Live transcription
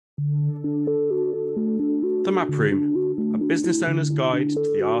The Map Room, a business owner's guide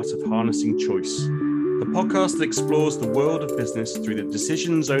to the art of harnessing choice. The podcast that explores the world of business through the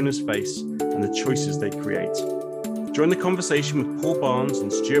decisions owners face and the choices they create. Join the conversation with Paul Barnes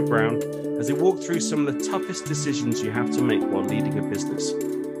and Stuart Brown as they walk through some of the toughest decisions you have to make while leading a business,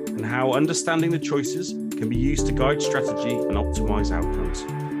 and how understanding the choices can be used to guide strategy and optimize outcomes.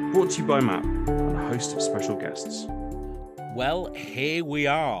 Brought to you by Map and a host of special guests. Well, here we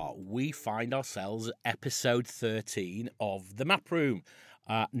are. We find ourselves at episode 13 of The Map Room.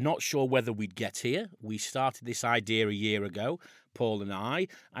 Not sure whether we'd get here. We started this idea a year ago, Paul and I,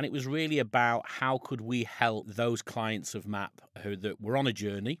 and it was really about how could we help those clients of Map that were on a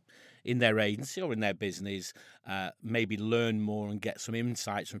journey in their agency or in their business, maybe learn more and get some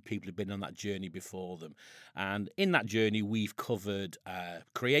insights from people who've been on that journey before them. And in that journey, we've covered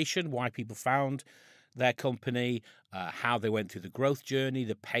creation, why people found their company, how they went through the growth journey,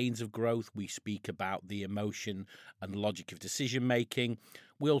 the pains of growth. We speak about the emotion and logic of decision making.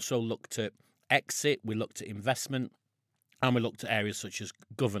 We also looked at exit, we looked at investment, and we looked at areas such as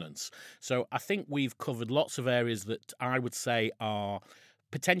governance. So I think we've covered lots of areas that I would say are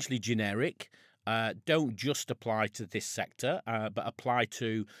potentially generic, don't just apply to this sector, but apply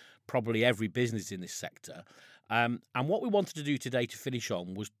to probably every business in this sector. And what we wanted to do today to finish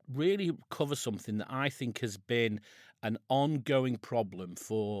on was really cover something that I think has been an ongoing problem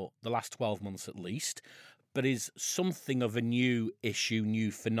for the last 12 months at least, but is something of a new issue, new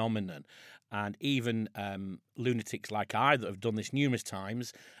phenomenon. And even lunatics like I that have done this numerous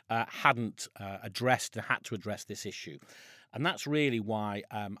times hadn't addressed and had to address this issue. And that's really why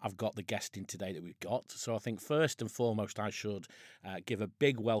I've got the guest in today that we've got. So I think first and foremost, I should give a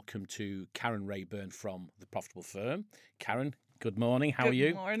big welcome to Karen Reyburn from The Profitable Firm. Karen, good morning. How are you?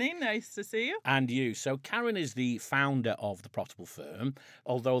 Good morning. Nice to see you. And you. So Karen is the founder of The Profitable Firm,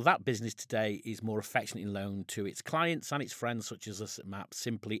 although that business today is more affectionately known to its clients and its friends, such as us at MAP,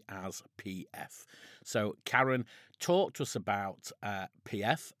 simply as PF. So Karen, talk to us about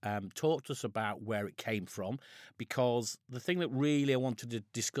PF, talk to us about where it came from, because the thing that really I wanted to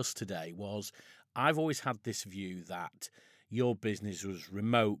discuss today was I've always had this view that your business was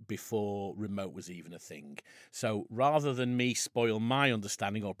remote before remote was even a thing. So rather than me spoil my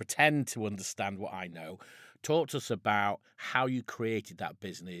understanding or pretend to understand what I know, talk to us about how you created that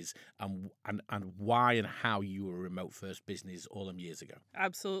business and why and how you were a remote first business all them years ago.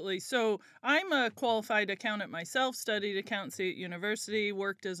 Absolutely. So I'm a qualified accountant myself, studied accountancy at university,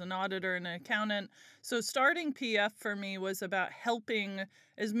 worked as an auditor and an accountant. So starting PF for me was about helping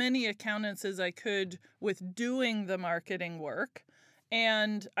as many accountants as I could with doing the marketing work.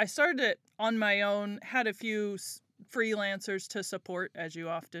 And I started it on my own, had a few freelancers to support, as you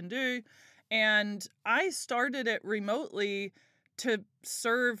often do. And I started it remotely to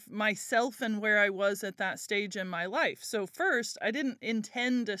serve myself and where I was at that stage in my life. So first, I didn't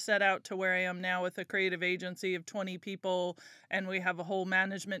intend to set out to where I am now with a creative agency of 20 people, and we have a whole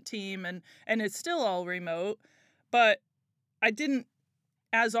management team, and it's still all remote. But I didn't,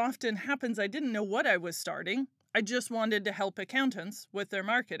 as often happens, I didn't know what I was starting. I just wanted to help accountants with their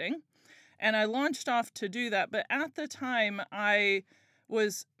marketing. And I launched off to do that. But at the time, I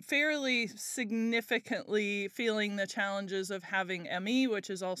was fairly significantly feeling the challenges of having ME, which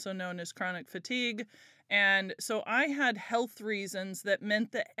is also known as chronic fatigue. And so I had health reasons that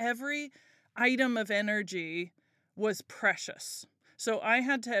meant that every item of energy was precious. So I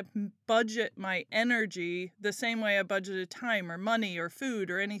had to budget my energy the same way I budgeted time or money or food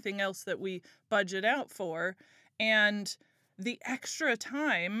or anything else that we budget out for. And the extra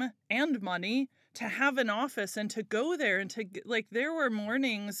time and money to have an office and to go there and to, like, there were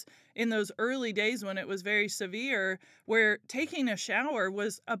mornings in those early days when it was very severe where taking a shower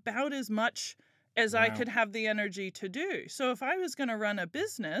was about as much as I could have the energy to do. So if I was going to run a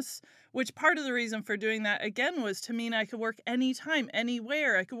business, which part of the reason for doing that again was to mean I could work anytime,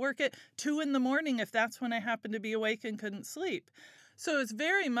 anywhere. I could work at 2 a.m. if that's when I happened to be awake and couldn't sleep. So it's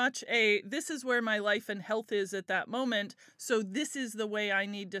very much this is where my life and health is at that moment. So this is the way I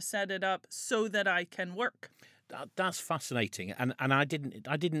need to set it up so that I can work. That's fascinating, and I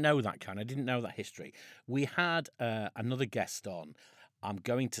didn't know that, Karen. I didn't know that history. We had another guest on. I'm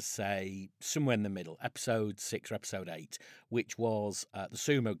going to say somewhere in the middle, episode 6 or episode 8, which was the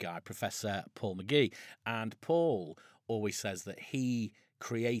sumo guy, Professor Paul McGee. And Paul always says that he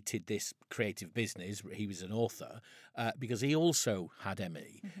created this creative business. He was an author because he also had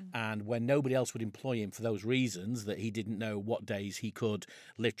ME. Mm-hmm. And when nobody else would employ him for those reasons, that he didn't know what days he could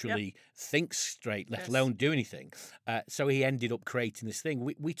literally think straight, let alone do anything. So he ended up creating this thing.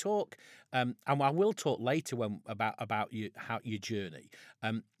 We talk, and I will talk later about your journey.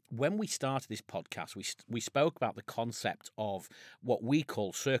 when we started this podcast, we spoke about the concept of what we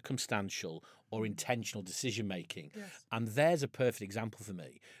call circumstantial or intentional decision making. Yes. And there's a perfect example for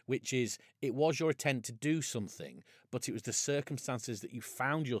me, which is it was your intent to do something, but it was the circumstances that you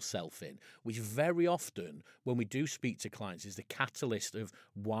found yourself in, which very often when we do speak to clients is the catalyst of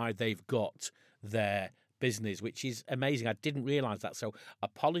why they've got their business, which is amazing. I didn't realise that. So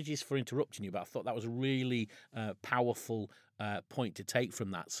apologies for interrupting you, but I thought that was a really powerful point to take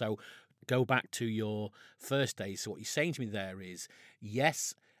from that. So go back to your first days. So what you're saying to me there is,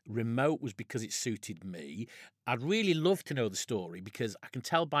 yes, remote was because it suited me. I'd really love to know the story because I can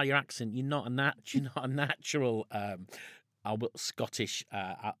tell by your accent you're not a natural Scottish.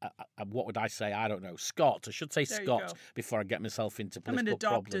 What would I say? I don't know. Scot. I should say There Scot before I get myself into I'm an political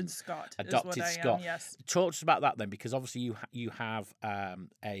adopted problems. Scot. Adopted is what Scot. I am, yes. Talk to us about that then, because obviously you have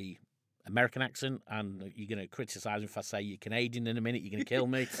a American accent, and you're going to criticise me if I say you're Canadian in a minute. You're going to kill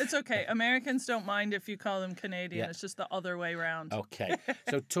me. It's okay. Americans don't mind if you call them Canadian. Yeah. It's just the other way around. Okay.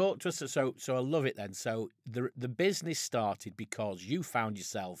 So talk to us. So I love it then. So the business started because you found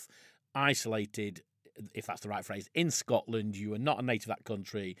yourself isolated, if that's the right phrase, in Scotland. You were not a native of that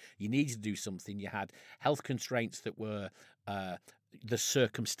country. You needed to do something. You had health constraints that were the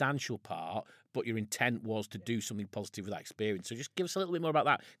circumstantial part, but your intent was to do something positive with that experience. So just give us a little bit more about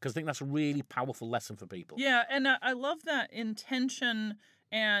that, because I think that's a really powerful lesson for people. Yeah, and I love that intention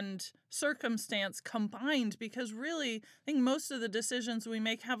and circumstance combined, because really, I think most of the decisions we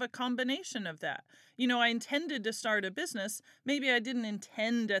make have a combination of that. You know, I intended to start a business. Maybe I didn't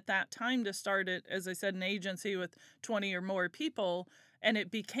intend at that time to start it, as I said, an agency with 20 or more people, and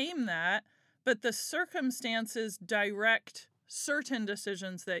it became that. But the circumstances direct certain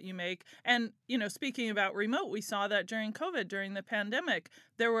decisions that you make. And, you know, speaking about remote, we saw that during COVID, during the pandemic.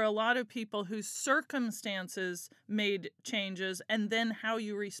 There were a lot of people whose circumstances made changes, and then how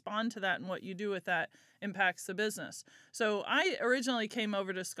you respond to that and what you do with that impacts the business. So I originally came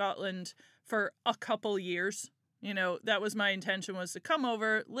over to Scotland for a couple years. You know, that was my intention, was to come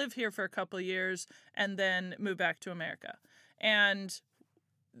over, live here for a couple of years, and then move back to America. And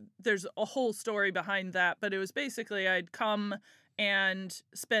there's a whole story behind that, but it was basically I'd come and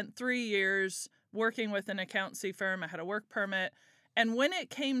spent 3 years working with an accountancy firm. I had a work permit. And when it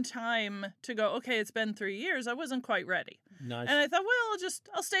came time to go, okay, it's been 3 years, I wasn't quite ready. Nice. And I thought, well,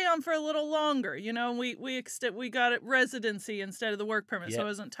 I'll stay on for a little longer. You know, we got it residency instead of the work permit, so I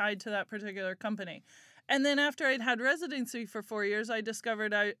wasn't tied to that particular company. And then after I'd had residency for 4 years, I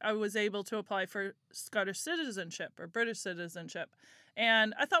discovered I was able to apply for Scottish citizenship or British citizenship.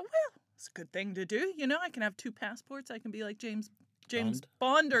 And I thought, well, it's a good thing to do. You know, I can have 2 passports. I can be like James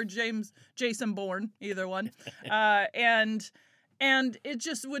Bond or Jason Bourne, either one. And it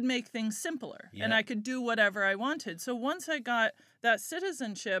just would make things simpler. Yeah. And I could do whatever I wanted. So once I got that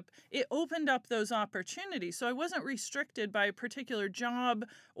citizenship, it opened up those opportunities. So I wasn't restricted by a particular job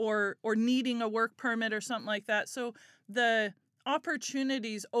or needing a work permit or something like that. So the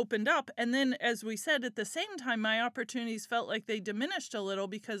opportunities opened up. And then, as we said, at the same time, my opportunities felt like they diminished a little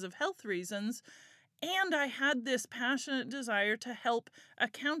because of health reasons. And I had this passionate desire to help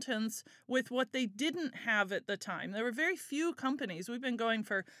accountants with what they didn't have at the time. There were very few companies. We've been going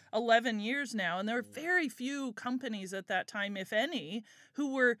for 11 years now, and there were very few companies at that time, if any,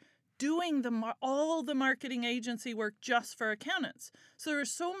 who were doing all the marketing agency work just for accountants. So there were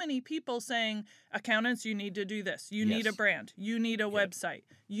so many people saying, accountants, you need to do this. You need a brand. You need a website.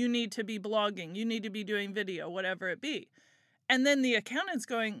 You need to be blogging. You need to be doing video, whatever it be. And then the accountant's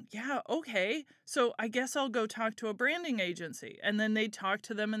going, yeah, okay, so I guess I'll go talk to a branding agency. And then they'd talk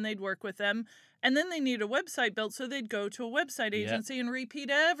to them and they'd work with them. And then they need a website built, so they'd go to a website agency and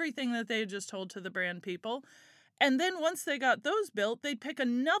repeat everything that they had just told to the brand people. And then once they got those built, they'd pick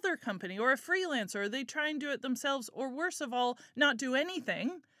another company or a freelancer, or they'd try and do it themselves, or worse of all, not do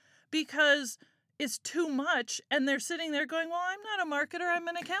anything because it's too much. And they're sitting there going, well, I'm not a marketer, I'm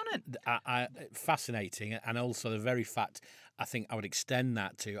an accountant. Fascinating. And also the very fact, I think I would extend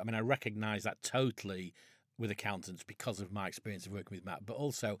that to, I mean, I recognise that totally with accountants because of my experience of working with Matt, but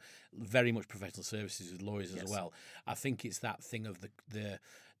also very much professional services with lawyers as well. I think it's that thing of the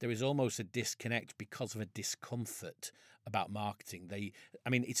there is almost a disconnect because of a discomfort about marketing. I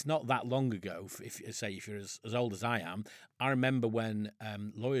mean, it's not that long ago, if you're as old as I am, I remember when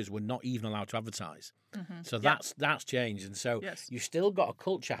lawyers were not even allowed to advertise. Mm-hmm. So that's changed. And so you've still got a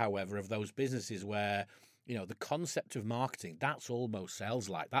culture, however, of those businesses where, you know, the concept of marketing, that's almost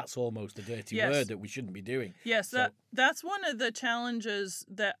sales-like. That's almost a dirty word that we shouldn't be doing. Yes, that's one of the challenges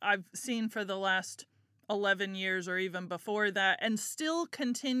that I've seen for the last 11 years or even before that, and still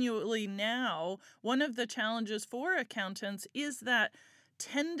continually now. One of the challenges for accountants is that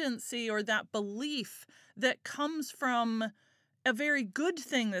tendency or that belief that comes from a very good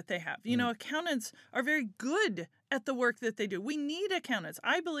thing that they have. You know, accountants are very good at the work that they do. We need accountants.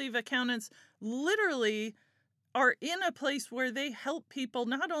 I believe accountants literally are in a place where they help people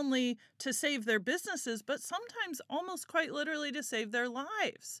not only to save their businesses, but sometimes almost quite literally to save their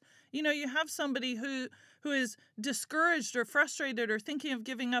lives. You know, you have somebody who is discouraged or frustrated or thinking of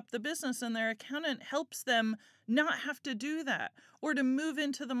giving up the business, and their accountant helps them not have to do that or to move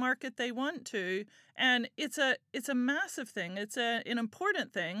into the market they want to. And it's a massive thing. It's an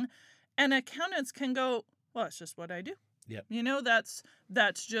important thing. And accountants can go, well, it's just what I do. Yep. You know, that's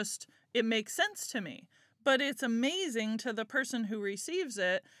just, it makes sense to me. But it's amazing to the person who receives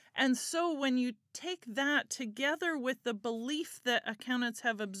it. And so when you take that together with the belief that accountants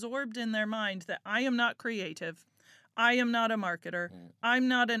have absorbed in their mind that I am not creative, I am not a marketer, I'm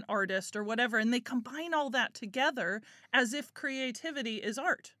not an artist or whatever, and they combine all that together as if creativity is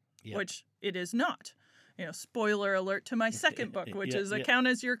art, which it is not. You know, spoiler alert to my second book, which is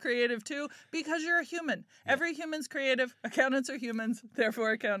Accountants, You're Creative Too, because you're a human. Every human's creative. Accountants are humans. Therefore,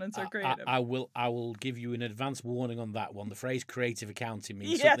 accountants are creative. I will give you an advance warning on that one. The phrase creative accounting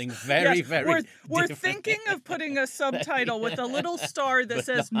means something very, very We're thinking of putting a subtitle with a little star that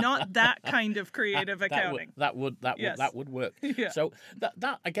says not that kind of creative accounting. That would work. Yeah. So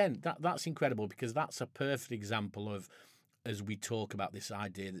that's incredible, because that's a perfect example of, as we talk about this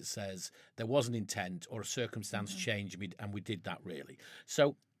idea that says there was an intent or a circumstance change, and we did that really.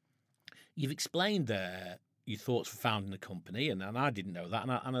 So you've explained there your thoughts for founding a company, and I didn't know that.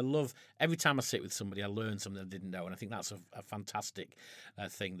 And I love, every time I sit with somebody, I learn something I didn't know. And I think that's a fantastic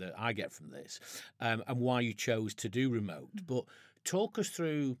thing that I get from this, and why you chose to do remote. But talk us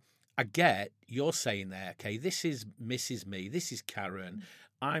through, I get you're saying there, okay, this is Mrs. Me, this is Karen.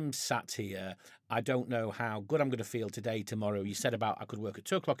 I'm sat here. I don't know how good I'm going to feel today, tomorrow. You said about I could work at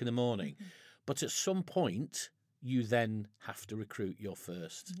 2:00 in the morning. But at some point, you then have to recruit your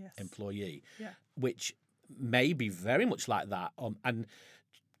first employee, which may be very much like that. And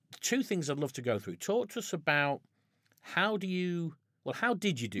two things I'd love to go through. Talk to us about how did you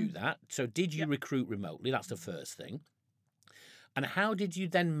do that? So did you recruit remotely? That's the first thing. And how did you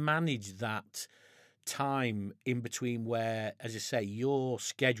then manage that time in between where, as you say, your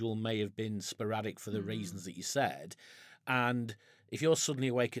schedule may have been sporadic for the reasons that you said, and if you're suddenly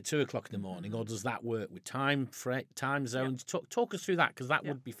awake at 2:00 in the morning, or does that work with time zones? Talk us through that, because that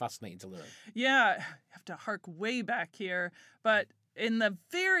would be fascinating to learn. Yeah, I have to hark way back here, but in the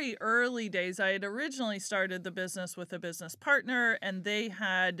very early days, I had originally started the business with a business partner, and they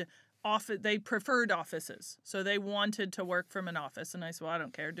had they preferred offices. So they wanted to work from an office. And I said, well, I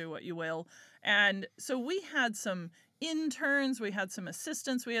don't care, do what you will. And so we had some interns, we had some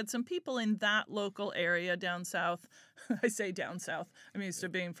assistants, we had some people in that local area down south. I say down south. I'm used to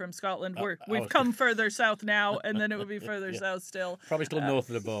being from Scotland. We've come further south now, and then it would be further south still. Probably still north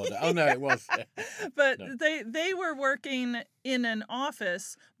of the border. Oh, no, it was. But they were working in an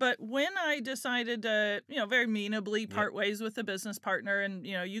office. But when I decided to, very amenably part ways with the business partner, and,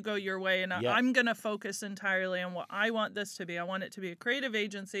 you go your way, and I'm going to focus entirely on what I want this to be. I want it to be a creative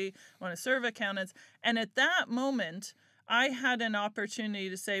agency. I want to serve accountants. And at that moment, I had an opportunity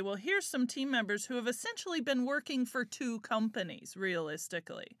to say, well, here's some team members who have essentially been working for two companies,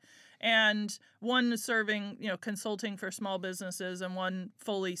 realistically. And one serving, consulting for small businesses, and one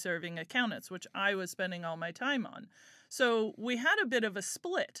fully serving accountants, which I was spending all my time on. So we had a bit of a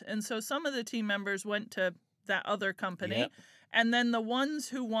split. And so some of the team members went to that other company. Yep. And then the ones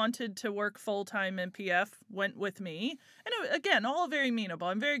who wanted to work full-time in PF went with me. And again, all very amenable.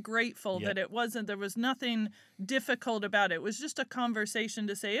 I'm very grateful that there was nothing difficult about it. It was just a conversation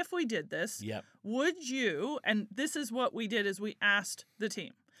to say, if we did this, would you, and this is what we did, is we asked the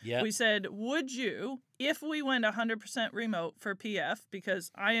team. Yep. We said, would you, if we went 100% remote for PF, because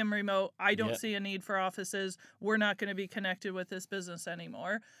I am remote, I don't see a need for offices, we're not going to be connected with this business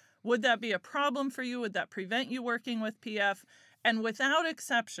anymore, would that be a problem for you? Would that prevent you working with PF? And without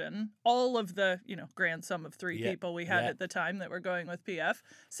exception, all of the, grand sum of three people we had at the time that were going with PF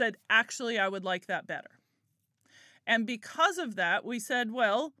said, actually, I would like that better. And because of that, we said,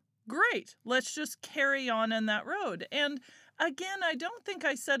 well, great, let's just carry on in that road. And again, I don't think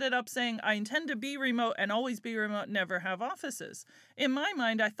I set it up saying I intend to be remote and always be remote, never have offices. In my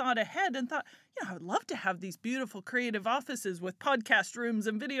mind, I thought ahead and thought, I would love to have these beautiful creative offices with podcast rooms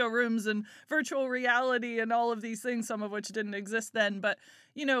and video rooms and virtual reality and all of these things, some of which didn't exist then. But,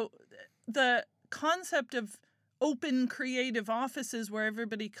 the concept of open creative offices where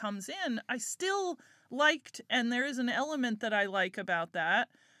everybody comes in, I still liked, and there is an element that I like about that.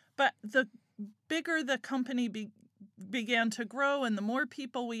 But the bigger the company began to grow and the more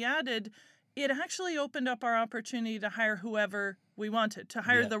people we added, it actually opened up our opportunity to hire whoever we wanted, to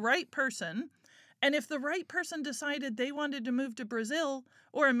hire the right person. And if the right person decided they wanted to move to Brazil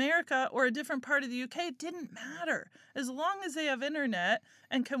or America or a different part of the UK, it didn't matter. As long as they have internet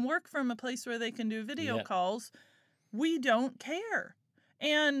and can work from a place where they can do video calls, we don't care.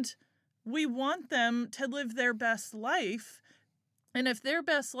 And we want them to live their best life. And if their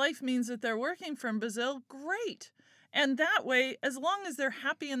best life means that they're working from Brazil, great. And that way, as long as they're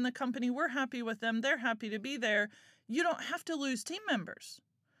happy in the company, we're happy with them, they're happy to be there, you don't have to lose team members.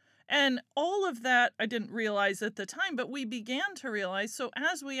 And all of that, I didn't realize at the time, but we began to realize. So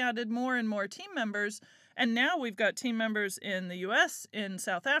as we added more and more team members, and now we've got team members in the US, in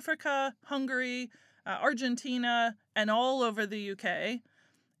South Africa, Hungary, Argentina, and all over the UK.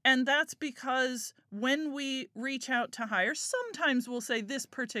 And that's because when we reach out to hire, sometimes we'll say this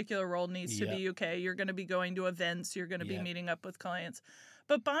particular role needs to be UK. You're going to be going to events. You're going to be meeting up with clients.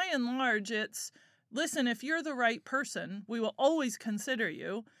 But by and large, it's, listen, if you're the right person, we will always consider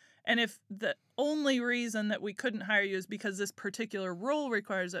you. And if the only reason that we couldn't hire you is because this particular role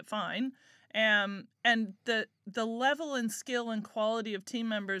requires it, fine. And the level and skill and quality of team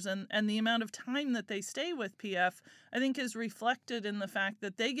members and the amount of time that they stay with PF, I think is reflected in the fact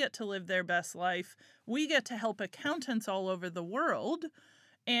that they get to live their best life. We get to help accountants all over the world,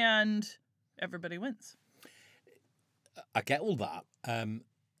 and everybody wins. I get all that.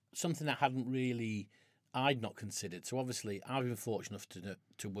 Something that I'd not considered. So obviously, I've been fortunate enough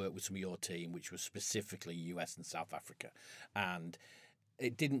to work with some of your team, which was specifically US and South Africa. And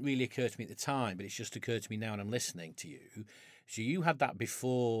it didn't really occur to me at the time, but it's just occurred to me now and I'm listening to you. So you had that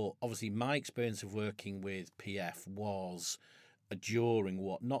before. Obviously, my experience of working with PF was during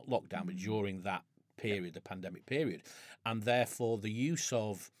not lockdown, but during that period, the pandemic period. And therefore, the use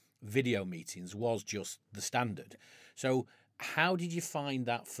of video meetings was just the standard. So how did you find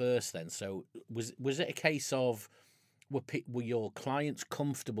that first then? So was it a case of were your clients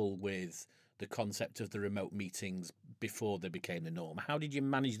comfortable with the concept of the remote meetings before they became the norm? How did you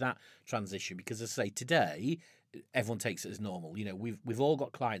manage that transition? Because as I say, today everyone takes it as normal. You know, we've all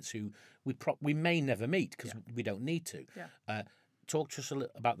got clients who we may never meet because we don't need to. Talk to us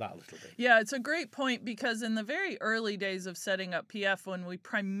about that a little bit. Yeah, it's a great point because in the very early days of setting up PF, when we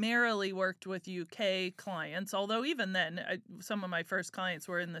primarily worked with UK clients, although even then, some of my first clients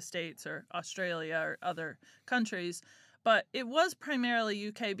were in the States or Australia or other countries, but it was primarily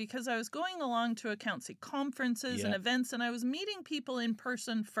UK because I was going along to accountancy conferences and events, and I was meeting people in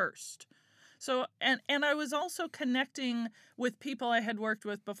person first. So, and I was also connecting with people I had worked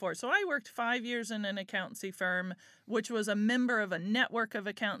with before. So I worked 5 years in an accountancy firm, which was a member of a network of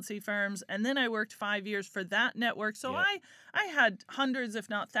accountancy firms. And then I worked 5 years for that network. So I had hundreds, if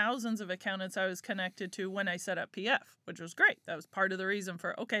not thousands of accountants I was connected to when I set up PF, which was great. That was part of the reason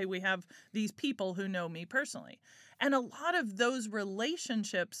for, okay, we have these people who know me personally. And a lot of those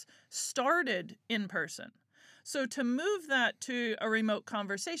relationships started in person. So to move that to a remote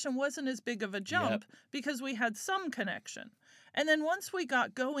conversation wasn't as big of a jump because we had some connection. And then once we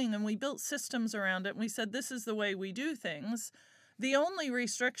got going and we built systems around it and we said, this is the way we do things, the only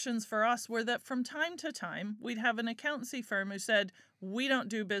restrictions for us were that from time to time, we'd have an accountancy firm who said, we don't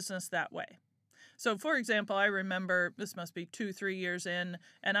do business that way. So, for example, I remember, this must be 2-3 years in,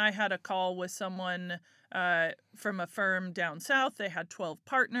 and I had a call with someone from a firm down south. They had 12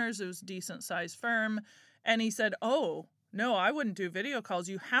 partners. It was a decent-sized firm. And he said, oh, no, I wouldn't do video calls.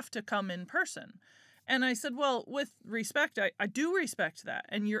 You have to come in person. And I said, well, with respect, I do respect that.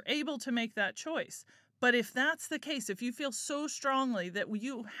 And you're able to make that choice. But if that's the case, if you feel so strongly that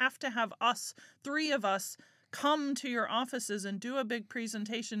you have to have us, 3 of us, come to your offices and do a big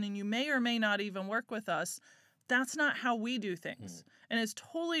presentation and you may or may not even work with us, that's not how we do things. And it's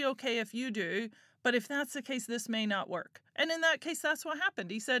totally okay if you do. But if that's the case, this may not work. And in that case, that's what happened.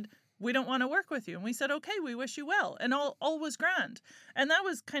 He said, we don't want to work with you. And we said, okay, we wish you well. And all was grand. And that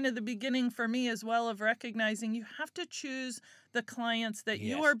was kind of the beginning for me as well of recognizing you have to choose the clients that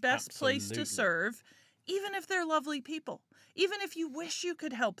you are best placed to serve, even if they're lovely people, even if you wish you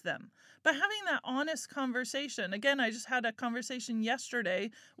could help them. But having that honest conversation, again, I just had a conversation yesterday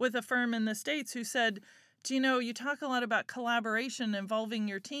with a firm in the States who said, do you know, you talk a lot about collaboration involving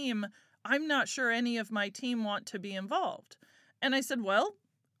your team. I'm not sure any of my team want to be involved. And I said, well,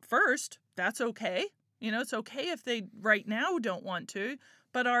 first, that's okay. You know, it's okay if they right now don't want to,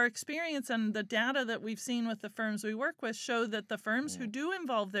 but our experience and the data that we've seen with the firms we work with show that the firms who do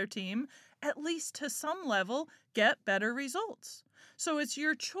involve their team, at least to some level, get better results. So it's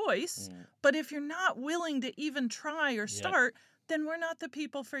your choice, but if you're not willing to even try or start, then we're not the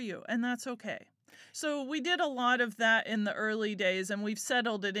people for you, and that's okay. So we did a lot of that in the early days, and we've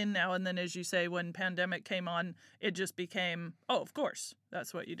settled it in now. And then, as you say, when pandemic came on, it just became, oh, of course,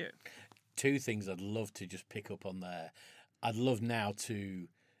 that's what you do. Two things I'd love to just pick up on there. I'd love now to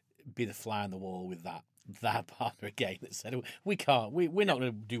be the fly on the wall with that partner again that said, we can't, we're not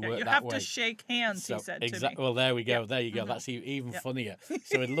going to do work you that have way. to shake hands, he said to me. Well, there we go. There you go. That's even funnier.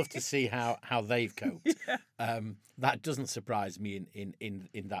 So I'd love to see how they've coped. That doesn't surprise me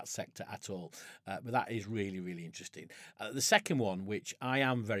in that sector at all. But that is really, really interesting. The second one, which I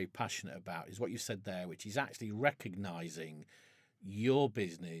am very passionate about, is what you said there, which is actually recognising your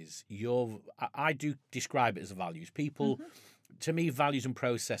business. I do describe it as values. People, to me, values and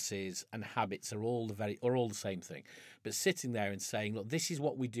processes and habits are all the same thing. But sitting there and saying, look, this is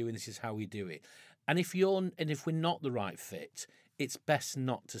what we do and this is how we do it. And if we're not the right fit, it's best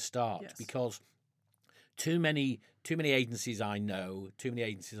not to start, because too many agencies I know, too many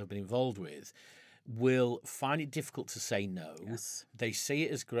agencies I've been involved with, will find it difficult to say no. They see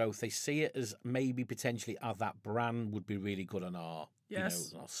it as growth. They see it as maybe potentially that brand would be really good on our on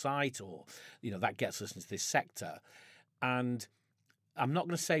our site, or that gets us into this sector. And I'm not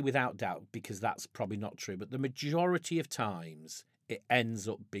going to say without doubt, because that's probably not true, but the majority of times it ends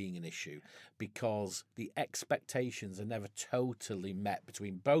up being an issue because the expectations are never totally met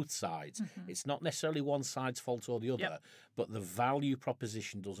between both sides. It's not necessarily one side's fault or the other, but the value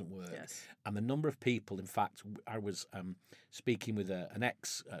proposition doesn't work. And the number of people, in fact, I was speaking with an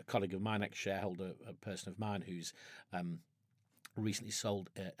ex-colleague of mine, ex-shareholder, a person of mine who's recently sold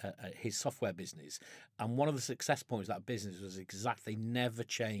his software business, and one of the success points of that business was exactly never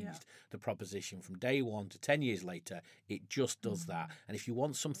changed the proposition from day one to 10 years later. It just does that. And if you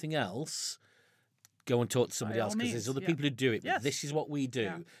want something else, go and talk to somebody else, because there's other people who do it, but this is what we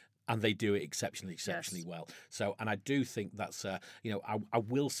do. And they do it exceptionally well. So, and I do think that's, I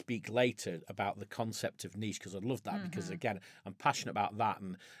will speak later about the concept of niche, because I love that, because again, I'm passionate about that.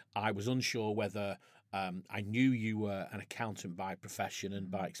 And I was unsure whether I knew you were an accountant by profession and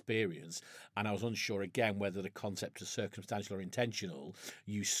by experience, and I was unsure again whether the concept of circumstantial or intentional.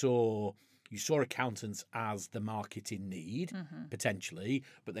 You saw accountants as the market in need, potentially,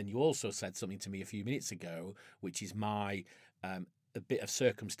 but then you also said something to me a few minutes ago, which is my a bit of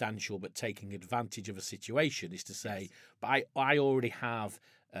circumstantial but taking advantage of a situation, is to say, but I already have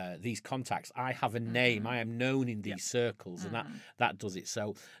these contacts. I have a name. I am known in these circles, and that does it.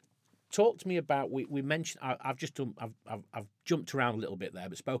 So talk to me about, we mentioned, I've jumped around a little bit there,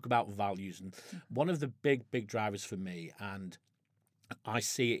 but spoke about values, and one of the big drivers for me, and I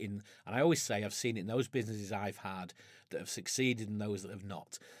see it and I always say I've seen it in those businesses I've had that have succeeded and those that have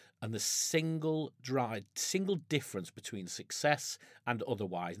not. And the single difference between success and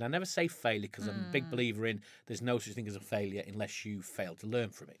otherwise, and I never say failure, because I'm a big believer in there's no such thing as a failure unless you fail to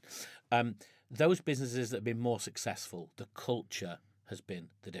learn from it. Those businesses that have been more successful, the culture has been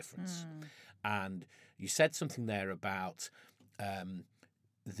the difference. And you said something there about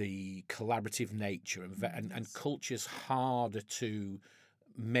the collaborative nature, and culture's harder to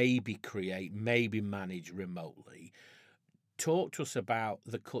maybe create, maybe manage remotely. Talk to us about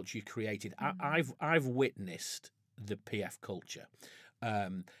the culture you created. I've witnessed the PF culture,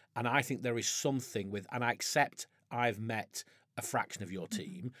 and I think there is something with, and I accept I've met a fraction of your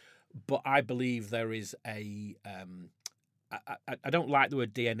team, but I believe there is a I don't like the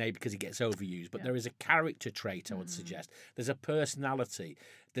word DNA because it gets overused, but there is a character trait, I would suggest. There's a personality,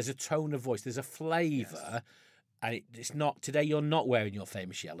 there's a tone of voice, there's a flavour, and it's not, today you're not wearing your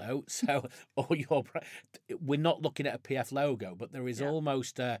famous yellow, so, we're not looking at a PF logo, but there is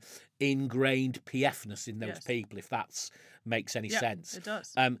almost a ingrained PFness in those people, if that makes any sense. It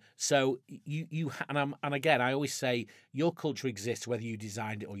does. So and again, I always say your culture exists whether you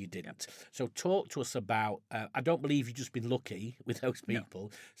designed it or you didn't. So talk to us about, I don't believe you've just been lucky with those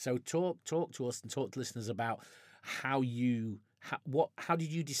people. So talk to us and talk to listeners about how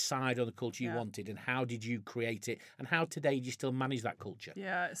did you decide on the culture you wanted, and how did you create it, and how today do you still manage that culture?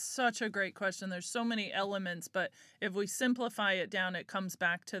 Yeah, it's such a great question. There's so many elements, but if we simplify it down, it comes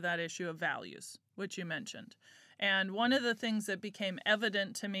back to that issue of values, which you mentioned. And one of the things that became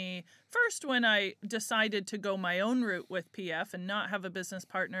evident to me first when I decided to go my own route with PF and not have a business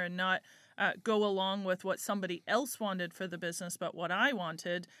partner and not go along with what somebody else wanted for the business, but what I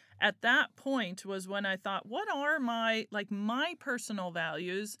wanted, at that point was when I thought, what are my personal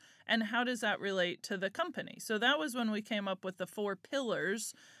values and how does that relate to the company? So that was when we came up with the 4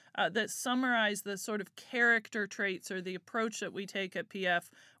 pillars that summarize the sort of character traits or the approach that we take at PF,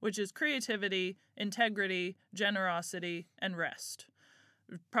 which is creativity, integrity, generosity, and rest.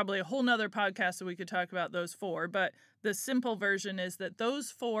 probably a whole nother podcast that we could talk about those 4, but the simple version is that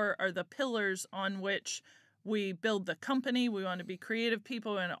those 4 are the pillars on which we build the company. We want to be creative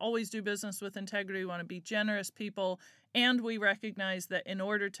people. We want to always do business with integrity. We want to be generous people. And we recognize that in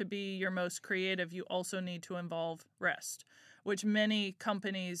order to be your most creative, you also need to involve rest, which many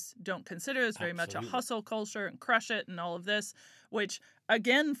companies don't consider. It's very much a hustle culture and crush it and all of this, which,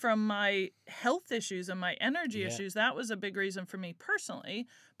 again, from my health issues and my energy issues, that was a big reason for me personally.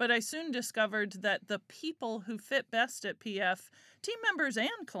 But I soon discovered that the people who fit best at PF, team members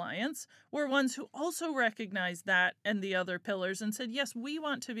and clients, were ones who also recognized that and the other pillars and said, yes, we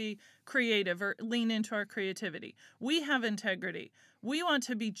want to be creative or lean into our creativity. We have integrity. We want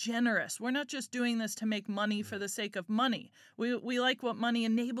to be generous. We're not just doing this to make money for the sake of money. We like what money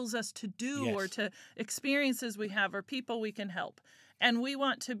enables us to do or to experiences we have or people we can help. And we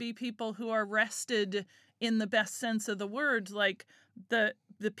want to be people who are rested in the best sense of the word, like the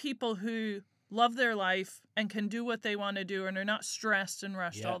people who love their life and can do what they want to do and are not stressed and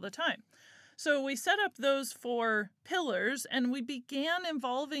rushed all the time. So we set up those 4 pillars and we began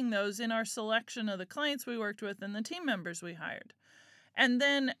involving those in our selection of the clients we worked with and the team members we hired. And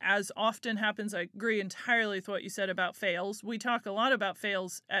then, as often happens, I agree entirely with what you said about fails. We talk a lot about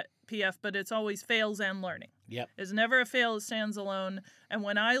fails at PF, but it's always fails and learning. Yep. It's never a fail that stands alone. And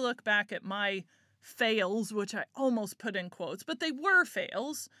when I look back at my fails, which I almost put in quotes, but they were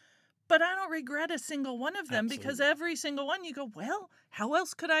fails, but I don't regret a single one of them because every single one you go, well, how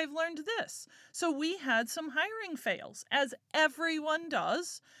else could I have learned this? So we had some hiring fails, as everyone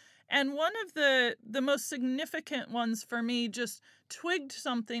does. And one of the most significant ones for me just twigged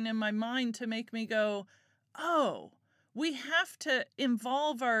something in my mind to make me go, oh, we have to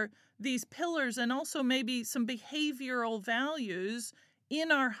involve these pillars and also maybe some behavioral values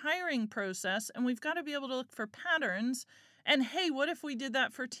in our hiring process. And we've got to be able to look for patterns. And hey, what if we did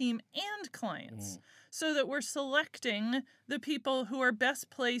that for team and clients? So that we're selecting the people who are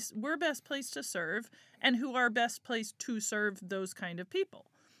we're best placed to serve and who are best placed to serve those kind of people.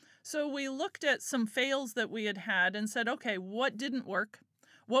 So we looked at some fails that we had and said, okay, what didn't work?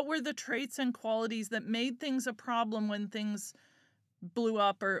 What were the traits and qualities that made things a problem when things blew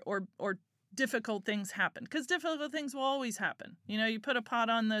up or difficult things happened? Because difficult things will always happen. You know, you put a pot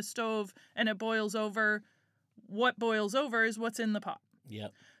on the stove and it boils over. What boils over is what's in the pot.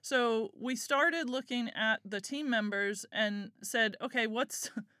 Yep. So we started looking at the team members and said, okay, what's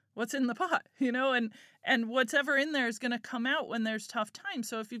in the pot, you know, and whatever in there is going to come out when there's tough times.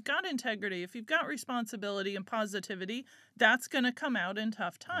 So if you've got integrity, if you've got responsibility and positivity, that's going to come out in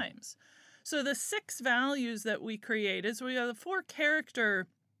tough times. So the 6 values that we created, so we have the 4 character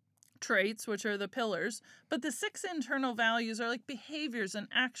traits, which are the pillars, but the 6 internal values are like behaviors and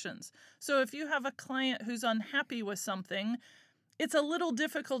actions. So if you have a client who's unhappy with something, it's a little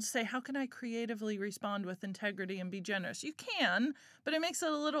difficult to say, how can I creatively respond with integrity and be generous? You can, but it makes it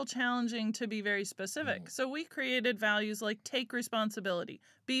a little challenging to be very specific. So we created values like take responsibility,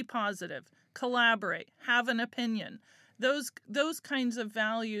 be positive, collaborate, have an opinion. Those kinds of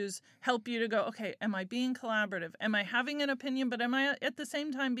values help you to go, okay, am I being collaborative? Am I having an opinion, but am I at the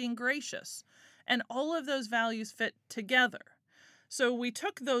same time being gracious? And all of those values fit together. So we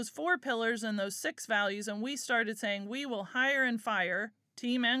took those 4 pillars and those 6 values and we started saying we will hire and fire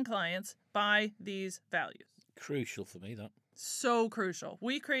team and clients by these values. Crucial for me, that. So crucial.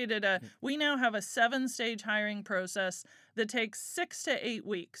 We now have a 7-stage hiring process that takes 6 to 8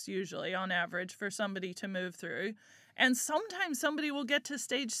 weeks usually on average for somebody to move through. And sometimes somebody will get to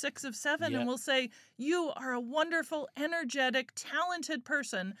stage 6 of 7 and will say, you are a wonderful, energetic, talented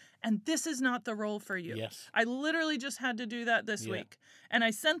person, and this is not the role for you. Yes. I literally just had to do that this week. And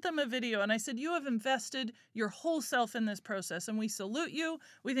I sent them a video and I said, you have invested your whole self in this process and we salute you.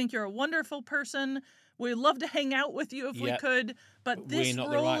 We think you're a wonderful person. We'd love to hang out with you if we could, but this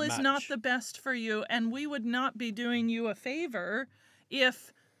role is not the best for you. And we would not be doing you a favor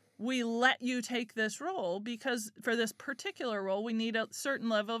if we let you take this role, because for this particular role, we need a certain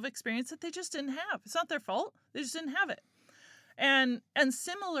level of experience that they just didn't have. It's not their fault. They just didn't have it. And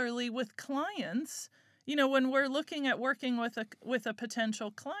similarly with clients, you know, when we're looking at working with a potential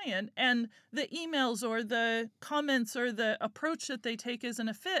client and the emails or the comments or the approach that they take isn't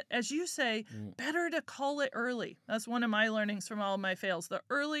a fit, as you say, better to call it early. That's one of my learnings from all of my fails. The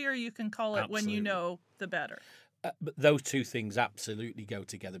earlier you can call it when you know, the better. But those 2 things absolutely go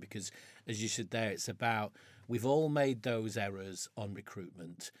together because, as you said there, it's about we've all made those errors on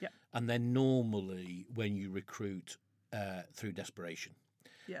recruitment. Yep. And then normally when you recruit through desperation.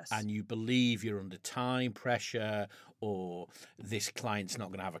 Yes. and you believe you're under time pressure, or this client's not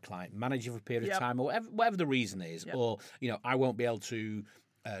going to have a client manager for a period of time, or whatever the reason is, or I won't be able to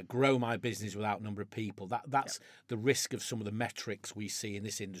grow my business without a number of people. That's the risk of some of the metrics we see in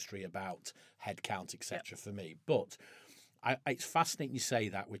this industry about headcount, etc. For me, but it's fascinating you say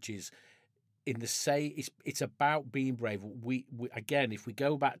that, which is it's about being brave. We again, if we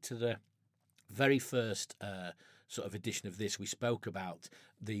go back to the very first sort of edition of this, we spoke about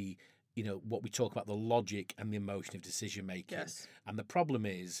the what we talk about, the logic and the emotion of decision making. Yes. And the problem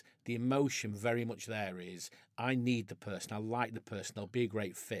is the emotion very much there is, I need the person, I like the person, they'll be a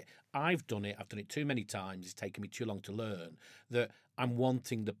great fit. I've done it too many times, it's taken me too long to learn that I'm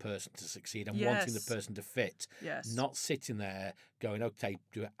wanting the person to succeed, I'm wanting the person to fit. Yes. Not sitting there going, okay,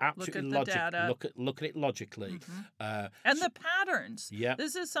 do it absolutely look at the data. Look at it logically. And the patterns. Yeah.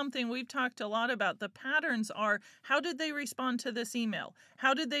 This is something we've talked a lot about. The patterns are, how did they respond to this email?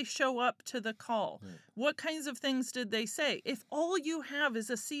 How did they show up to the call? What kinds of things did they say? If all you have is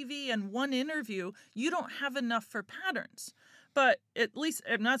a CV and one interview, you don't have enough for patterns. But at least,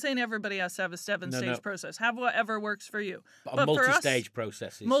 I'm not saying everybody has to have a seven-stage process. Have whatever works for you. But a multi-stage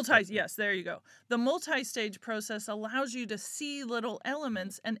process. Yes, there you go. The multi-stage process allows you to see little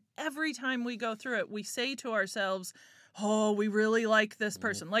elements, and every time we go through it, we say to ourselves, oh, we really like this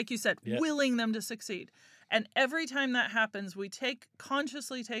person. Like you said, willing them to succeed. And every time that happens, we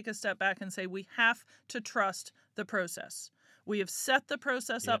consciously take a step back and say, we have to trust the process. We have set the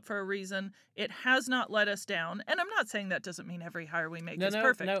process up for a reason. It has not let us down. And I'm not saying that doesn't mean every hire we make is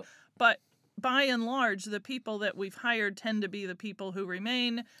perfect. No. But by and large, the people that we've hired tend to be the people who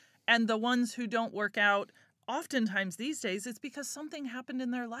remain. And the ones who don't work out, oftentimes these days, it's because something happened in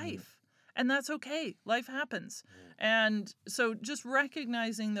their life. And that's okay. Life happens. And so just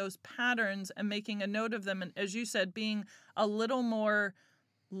recognizing those patterns and making a note of them. And as you said, being a little more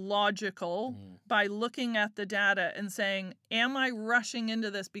logical by looking at the data and saying, am I rushing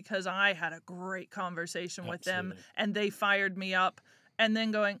into this because I had a great conversation with them and they fired me up? And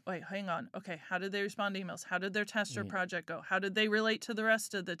then going, wait, hang on. Okay, how did they respond to emails? How did their tester project go? How did they relate to the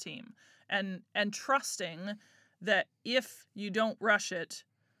rest of the team? And trusting that if you don't rush it,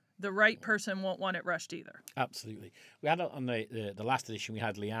 the right person won't want it rushed either. Absolutely. We had on the last edition, we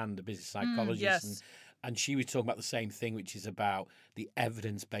had Leanne, the business psychologist, and she was talking about the same thing, which is about the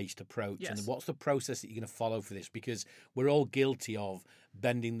evidence-based approach and what's the process that you're going to follow for this, because we're all guilty of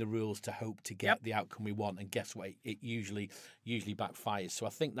bending the rules to hope to get the outcome we want, and guess what? It usually backfires. So I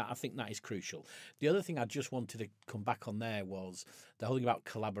think that is crucial. The other thing I just wanted to come back on there was the whole thing about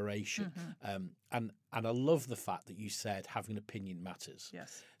collaboration, and I love the fact that you said having an opinion matters.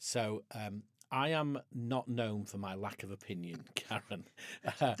 Yes. So I am not known for my lack of opinion, Karen.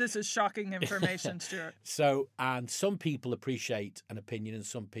 This is shocking information, Stuart. So, and some people appreciate an opinion and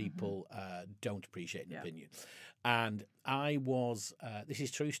some people don't appreciate an opinion. And I was, this is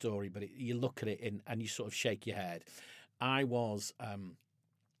a true story, but you look at it and you sort of shake your head. I was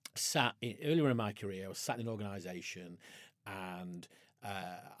earlier in my career, I was sat in an organisation and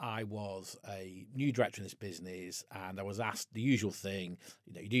I was a new director in this business, and I was asked the usual thing,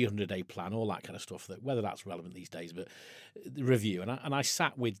 you do your 100-day plan, all that kind of stuff, that whether that's relevant these days, but the review. And I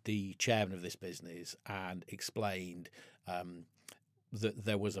sat with the chairman of this business and explained that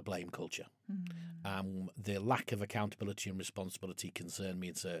there was a blame culture. The lack of accountability and responsibility concerned me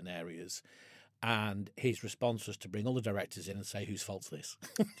in certain areas. And his response was to bring all the directors in and say, whose fault's this?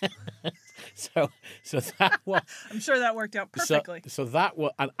 so that was... I'm sure that worked out perfectly. So that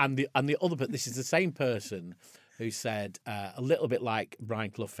was... And the other... But this is the same person who said, a little bit like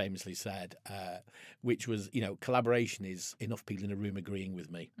Brian Clough famously said, which was, collaboration is enough people in a room agreeing with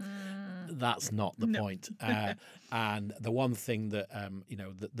me. That's not the point. And the one thing that,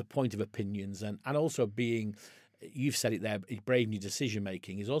 the point of opinions and also being... You've said it there, brave in your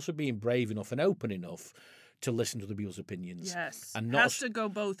decision-making is also being brave enough and open enough to listen to other people's opinions. Yes, and has to go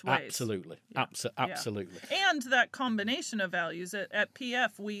both ways. Absolutely, absolutely. And that combination of values. At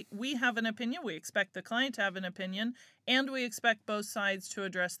PF, we have an opinion, we expect the client to have an opinion, and we expect both sides to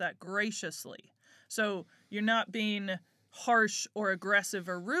address that graciously. So you're not being harsh or aggressive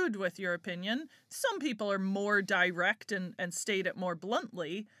or rude with your opinion. Some people are more direct and state it more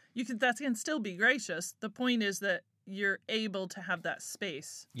bluntly. That can still be gracious. The point is that you're able to have that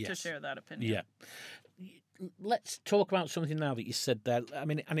space to share that opinion. Yeah. Let's talk about something now that you said there. I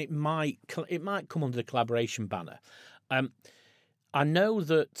mean, and it might come under the collaboration banner. I know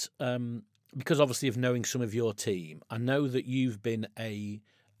that because obviously of knowing some of your team, I know that you've been a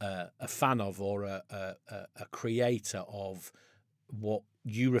fan of or a creator of what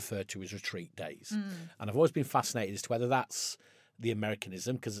you refer to as retreat days, and I've always been fascinated as to whether that's the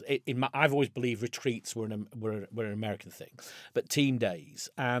Americanism, because I've always believed retreats were an American thing, but team days.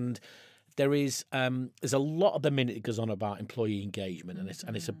 And there's a lot of the minute it goes on about employee engagement,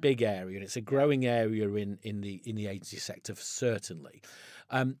 and it's a big area, and it's a growing area in the agency sector certainly.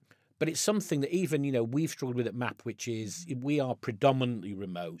 But it's something that even we've struggled with at MAP, which is we are predominantly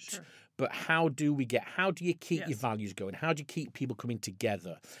remote. Sure. But how do you keep your values going? How do you keep people coming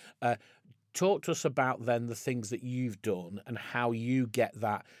together? Talk to us about then the things that you've done and how you get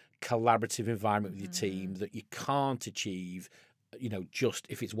that collaborative environment with your team that you can't achieve, just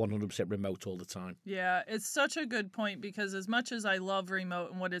if it's 100% remote all the time. Yeah, it's such a good point, because as much as I love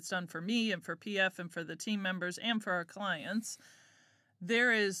remote and what it's done for me and for PF and for the team members and for our clients,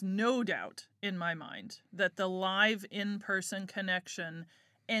 there is no doubt in my mind that the live in-person connection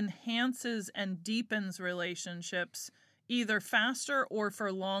enhances and deepens relationships either faster or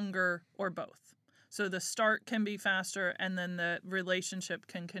for longer, or both. So the start can be faster and then the relationship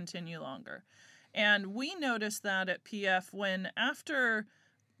can continue longer. And we noticed that at PF when, after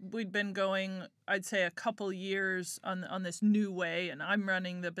we'd been going, I'd say a couple years on this new way, and I'm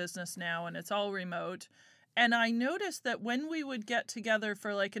running the business now and it's all remote. And I noticed that when we would get together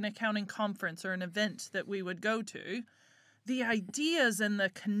for like an accounting conference or an event that we would go to, the ideas and the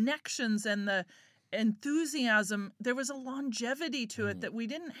connections and the enthusiasm, there was a longevity to it that we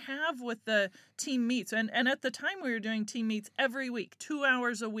didn't have with the team meets. And at the time we were doing team meets every week, 2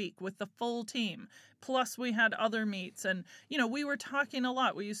 hours a week with the full team. Plus we had other meets, and we were talking a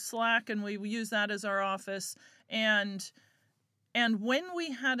lot. We used Slack and we used that as our office. And when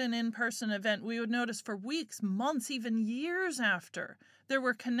we had an in-person event, we would notice for weeks, months, even years after, there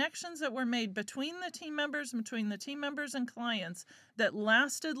were connections that were made between the team members and clients that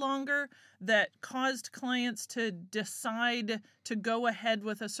lasted longer, that caused clients to decide to go ahead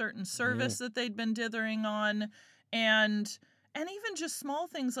with a certain service that they'd been dithering on, and even just small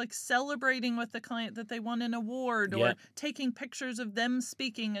things like celebrating with the client that they won an award, or taking pictures of them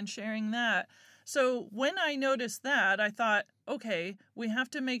speaking and sharing that. So when I noticed that, I thought, okay, we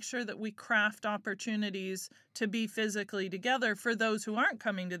have to make sure that we craft opportunities to be physically together for those who aren't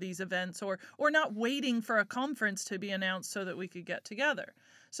coming to these events, or not waiting for a conference to be announced so that we could get together.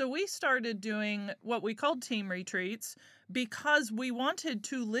 So we started doing what we called team retreats, because we wanted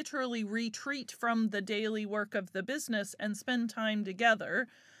to literally retreat from the daily work of the business and spend time together.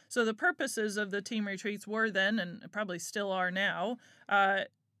 So the purposes of the team retreats were then, and probably still are now,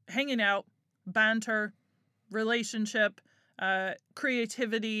 hanging out, banter, relationship,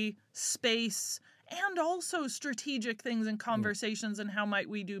 creativity, space, and also strategic things and conversations and how might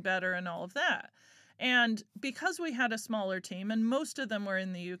we do better and all of that. And because we had a smaller team, and most of them were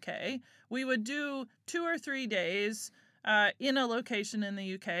in the UK, we would do 2 or 3 days in a location in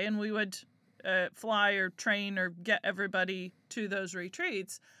the UK, and we would fly or train or get everybody to those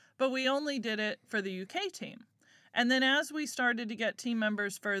retreats. But we only did it for the UK team. And then as we started to get team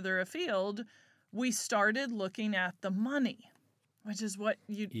members further afield, we started looking at the money, which is what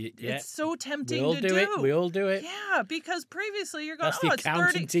it's so tempting to do. We all do it. Yeah, because previously you're going, That's the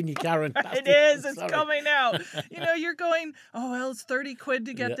accountant in you, Karen. It's coming out. You're going, it's 30 quid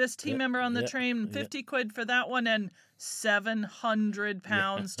to get this team member on the train, 50 quid for that one, and 700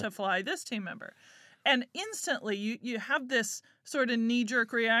 pounds to fly this team member. And instantly you have this sort of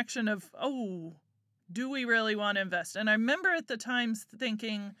knee-jerk reaction of, do we really want to invest? And I remember at the time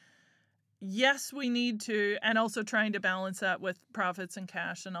thinking, yes, we need to, and also trying to balance that with profits and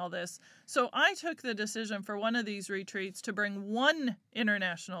cash and all this. So I took the decision for one of these retreats to bring one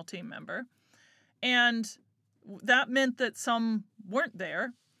international team member, and that meant that some weren't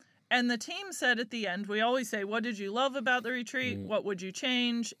there. And the team said at the end, we always say, what did you love about the retreat? What would you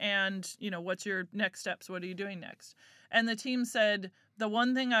change? And, what's your next steps? What are you doing next? And the team said, the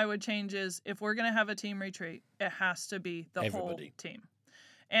one thing I would change is if we're going to have a team retreat, it has to be the whole team.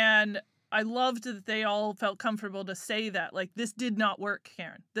 And I loved that they all felt comfortable to say that. Like, this did not work,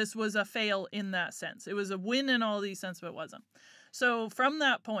 Karen. This was a fail in that sense. It was a win in all these sense, but it wasn't. So from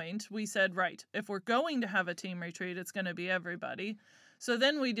that point, we said, right, if we're going to have a team retreat, it's going to be everybody. So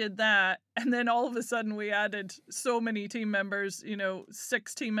then we did that, and then all of a sudden we added so many team members,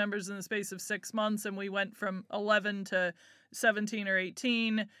 6 team members in the space of 6 months, and we went from 11 to 17 or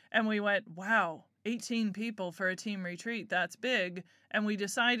 18, and we went, wow, 18 people for a team retreat, that's big, and we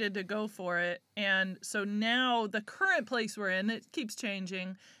decided to go for it. And so now the current place we're in, it keeps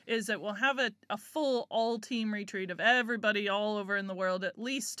changing, is that we'll have a full all-team retreat of everybody all over in the world at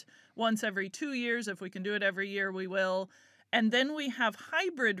least once every 2 years. If we can do it every year, we will. And then we have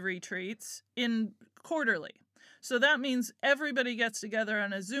hybrid retreats in quarterly. So that means everybody gets together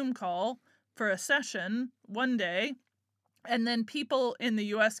on a Zoom call for a session one day, And then people in the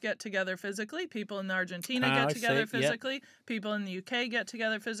US get together physically, people in Argentina get together physically, people in the UK get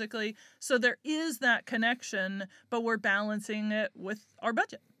together physically. So there is that connection, but we're balancing it with our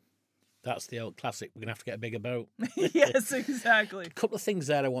budget. That's the old classic. We're going to have to get a bigger boat. Yes, exactly. A couple of things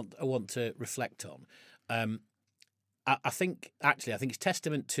there I want to reflect on. I think it's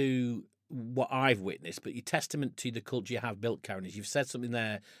testament to what I've witnessed, but you're testament to the culture you have built, Karen, is you've said something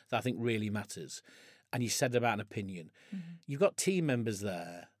there that I think really matters. And you said about an opinion. Mm-hmm. You've got team members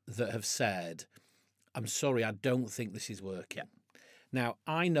there that have said, I'm sorry, I don't think this is working. Yeah. Now,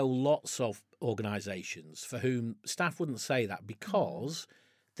 I know lots of organisations for whom staff wouldn't say that because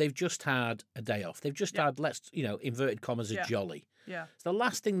they've just had a day off. They've just had, inverted commas, a jolly. Yeah. So the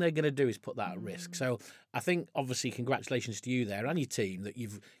last thing they're going to do is put that at risk. So I think, obviously, congratulations to you there and your team that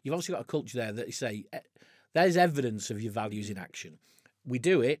you've obviously got a culture there that you say, there's evidence of your values in action. We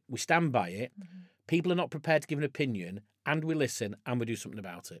do it. We stand by it. Mm-hmm. People are not prepared to give an opinion, and we listen, and we do something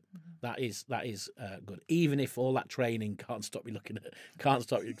about it. Mm-hmm. That is good. Even if all that training can't stop you looking at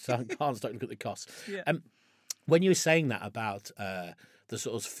the costs. Yeah. When you were saying that about the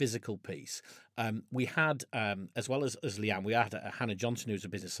sort of physical piece, we had, as well as Leanne, we had Hannah Johnson, who's a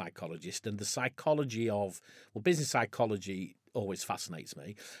business psychologist, and the psychology of business psychology always fascinates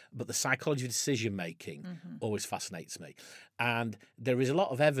me, but the psychology of decision making always fascinates me. And there is a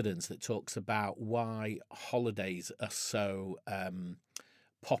lot of evidence that talks about why holidays are so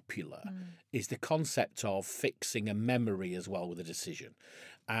popular is the concept of fixing a memory as well with a decision.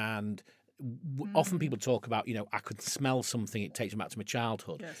 And often people talk about, I could smell something, it takes me back to my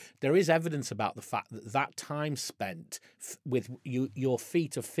childhood. Yes. There is evidence about the fact that time spent with your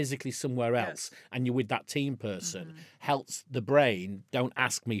feet are physically somewhere else and you're with that team person helps the brain. Don't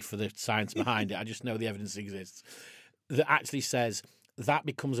ask me for the science behind it. I just know the evidence exists. That actually says that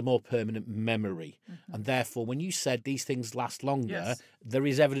becomes a more permanent memory. And therefore, when you said these things last longer, there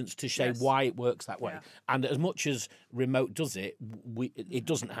is evidence to show why it works that way. Yeah. And as much as remote does it, it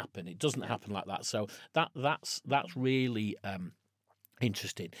doesn't happen. It doesn't happen like that. So that's really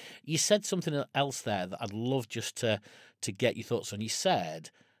interesting. You said something else there that I'd love just to get your thoughts on. You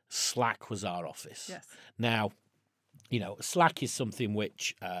said Slack was our office. Yes. Now, Slack is something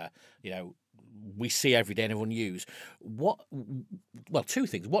which, we see every day and everyone use. Two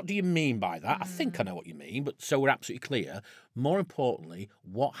things. What do you mean by that? I think I know what you mean, but so we're absolutely clear. More importantly,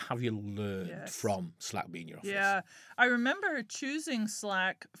 what have you learned from Slack being your office? Yeah, I remember choosing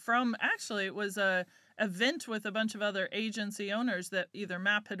Slack from, actually, it was a event with a bunch of other agency owners that either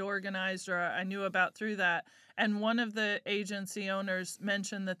MAP had organized or I knew about through that. And one of the agency owners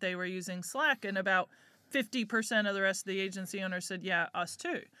mentioned that they were using Slack, and about 50% of the rest of the agency owners said, yeah, us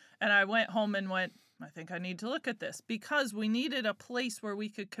too. And I went home and went, I think I need to look at this, because we needed a place where we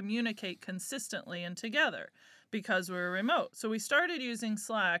could communicate consistently and together because we were remote. So we started using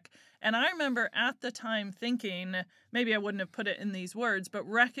Slack. And I remember at the time thinking, maybe I wouldn't have put it in these words, but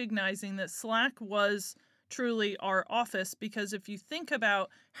recognizing that Slack was truly our office, because if you think about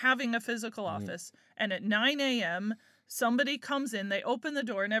having a physical office and at 9 a.m., somebody comes in, they open the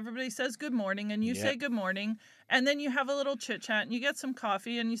door, and everybody says good morning, and you say good morning, and then you have a little chit-chat, and you get some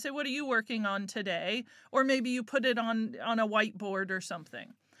coffee, and you say, what are you working on today? Or maybe you put it on a whiteboard or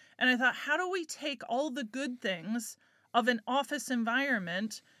something. And I thought, how do we take all the good things of an office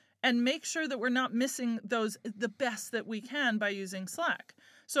environment and make sure that we're not missing the best that we can by using Slack?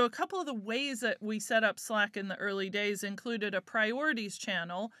 So a couple of the ways that we set up Slack in the early days included a priorities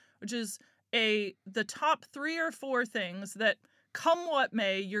channel, which is the top 3 or 4 things that, come what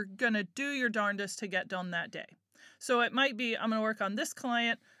may, you're going to do your darndest to get done that day. So it might be, I'm going to work on this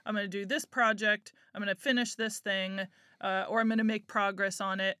client, I'm going to do this project, I'm going to finish this thing, or I'm going to make progress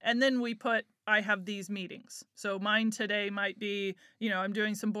on it. And then we put, I have these meetings. So mine today might be, I'm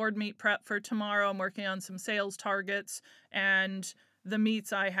doing some board meet prep for tomorrow. I'm working on some sales targets, and the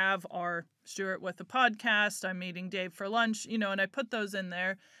meets I have are Stuart with the podcast, I'm meeting Dave for lunch, and I put those in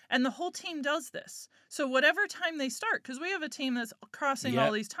there. And the whole team does this. So whatever time they start, because we have a team that's crossing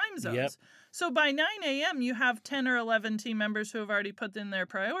all these time zones. Yep. So by 9 a.m., you have 10 or 11 team members who have already put in their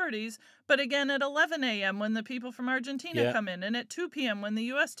priorities. But again, at 11 a.m., when the people from Argentina come in, and at 2 p.m., when the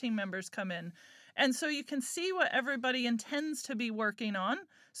U.S. team members come in. And so you can see what everybody intends to be working on.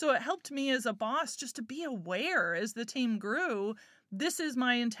 So it helped me as a boss just to be aware as the team grew. This is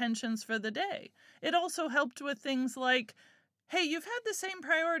my intentions for the day. It also helped with things like, hey, you've had the same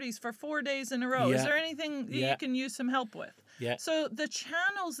priorities for 4 days in a row. Is there anything that you can use some help with? Yeah. So the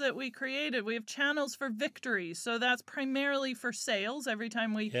channels that we created, we have channels for victories. So that's primarily for sales. Every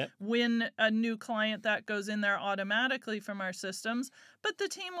time we win a new client, that goes in there automatically from our systems. But the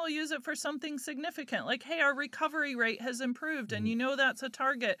team will use it for something significant, like, hey, our recovery rate has improved, and that's a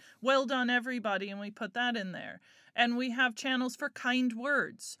target. Well done, everybody, and we put that in there. And we have channels for kind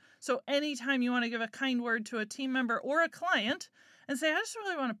words. So anytime you want to give a kind word to a team member or a client and say, I just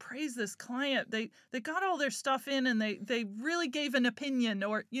really want to praise this client. They got all their stuff in, and they really gave an opinion,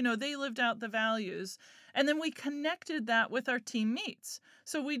 or, they lived out the values. And then we connected that with our team meets.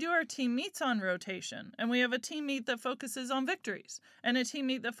 So we do our team meets on rotation, and we have a team meet that focuses on victories, and a team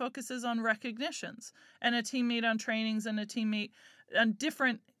meet that focuses on recognitions, and a team meet on trainings, and a team meet on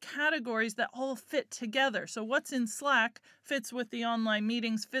different categories that all fit together. So what's in Slack fits with the online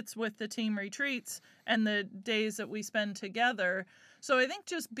meetings, fits with the team retreats and the days that we spend together. So I think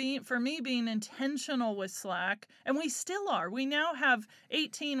just being intentional with Slack, and we still are. We now have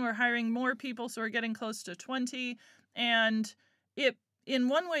 18. We're hiring more people, so we're getting close to 20. And in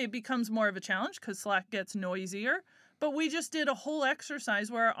one way, it becomes more of a challenge because Slack gets noisier. But we just did a whole exercise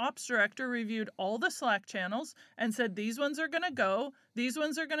where our ops director reviewed all the Slack channels and said, these ones are going to go, these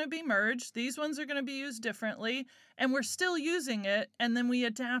ones are going to be merged, these ones are going to be used differently, and we're still using it, and then we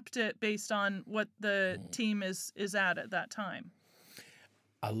adapt it based on what the team is at that time.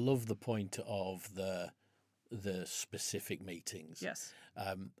 I love the point of the specific meetings. Yes.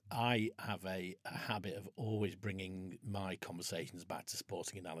 I have a habit of always bringing my conversations back to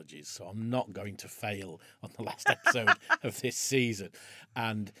sporting analogies, so I'm not going to fail on the last episode of this season.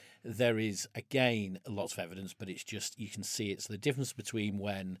 And there is, again, lots of evidence, but it's just, you can see it's the difference between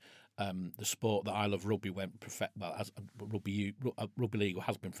when the sport that I love, rugby, rugby league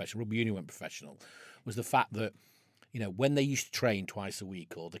has been professional, rugby union went professional, was the fact that, when they used to train twice a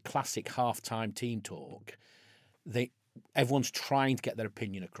week, or the classic half-time team talk, everyone's trying to get their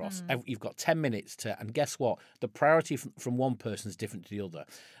opinion across. You've got 10 minutes and guess what? The priority from one person is different to the other.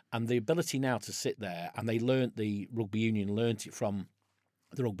 And the ability now to sit there, and the rugby union learnt it from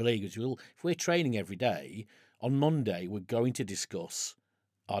the rugby league, as well. If we're training every day, on Monday, we're going to discuss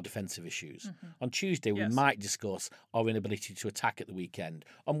our defensive issues. On Tuesday, we might discuss our inability to attack at the weekend.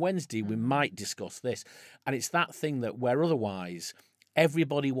 On Wednesday, we might discuss this. And it's that thing that where otherwise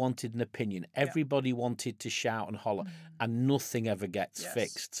everybody wanted an opinion, everybody wanted to shout and holler, and nothing ever gets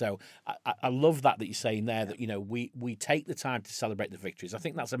fixed. So I love that you're saying there that, we take the time to celebrate the victories. I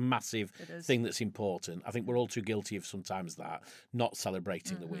think that's a massive thing that's important. I think we're all too guilty of sometimes that, not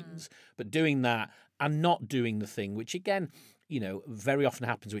celebrating the wins, but doing that and not doing the thing, which again, very often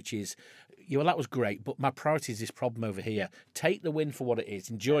happens, which is, that was great, but my priority is this problem over here. Take the win for what it is,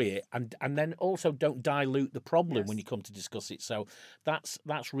 enjoy it, and then also don't dilute the problem when you come to discuss it. So that's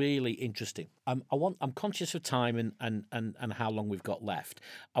really interesting. I'm conscious of time and how long we've got left.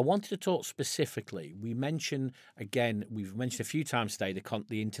 I wanted to talk specifically. We've mentioned a few times today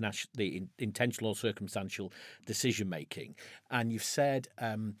the intentional or circumstantial decision making, and you've said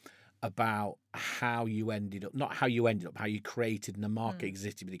about how you created and the market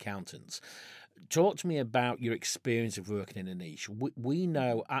existed with accountants. Talk to me about your experience of working in a niche. We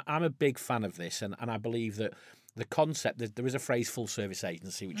know, I'm a big fan of this, and I believe that the concept, there is a phrase full service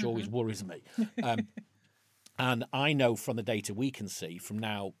agency, which always worries me. And I know from the data we can see from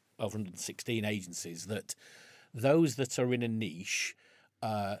now over 116 agencies that those that are in a niche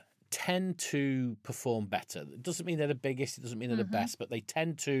tend to perform better. It doesn't mean they're the biggest, it doesn't mean they're the best, but they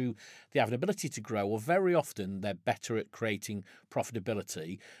have an ability to grow, or very often they're better at creating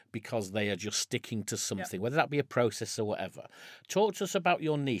profitability because they are just sticking to something, whether that be a process or whatever. Talk to us about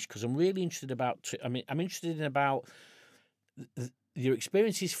your niche, because I'm really interested I'm interested in about your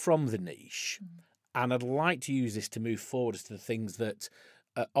experiences from the niche, and I'd like to use this to move forward as to the things that,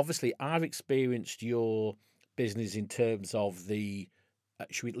 obviously I've experienced your business in terms of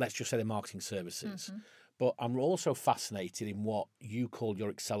let's just say the marketing services. But I'm also fascinated in what you call your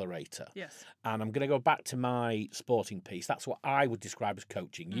accelerator. Yes. And I'm going to go back to my sporting piece. That's what I would describe as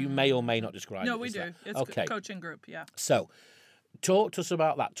coaching. You may or may not describe it as that. No, we do. It's a coaching group, So talk to us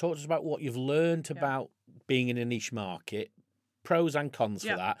about that. Talk to us about what you've learned about being in a niche market, pros and cons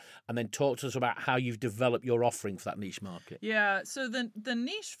for that, and then talk to us about how you've developed your offering for that niche market. Yeah, so the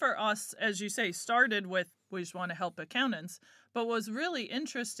niche for us, as you say, started with we just want to help accountants. But what's really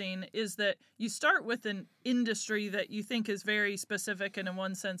interesting is that you start with an industry that you think is very specific, and in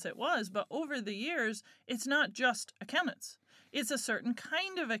one sense it was, but over the years, it's not just accountants. It's a certain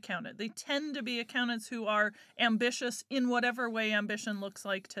kind of accountant. They tend to be accountants who are ambitious in whatever way ambition looks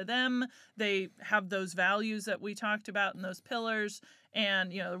like to them. They have those values that we talked about and those pillars,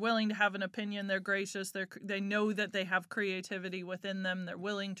 and they're willing to have an opinion. They're gracious. They know that they have creativity within them. They're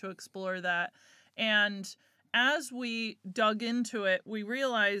willing to explore that. And as we dug into it, we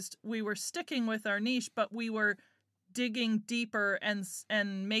realized we were sticking with our niche, but we were digging deeper and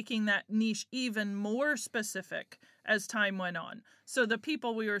making that niche even more specific as time went on. So the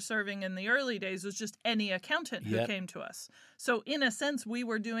people we were serving in the early days was just any accountant who came to us. So in a sense, we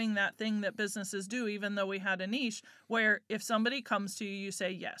were doing that thing that businesses do, even though we had a niche, where if somebody comes to you, you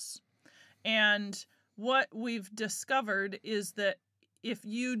say yes. And what we've discovered is that if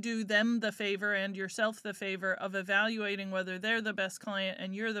you do them the favor and yourself the favor of evaluating whether they're the best client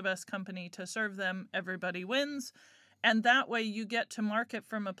and you're the best company to serve them, everybody wins. And that way you get to market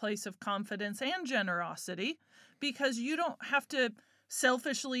from a place of confidence and generosity, because you don't have to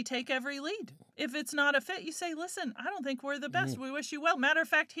selfishly take every lead. If it's not a fit, you say, listen, I don't think we're the best. We wish you well. Matter of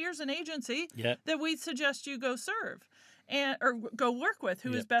fact, here's an agency that we suggest you go serve or go work with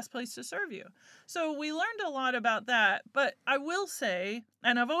who is best placed to serve you. So we learned a lot about that. But I will say,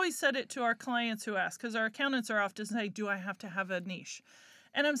 and I've always said it to our clients who ask, because our accountants are often saying, do I have to have a niche?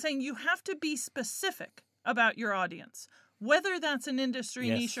 And I'm saying you have to be specific about your audience. Whether that's an industry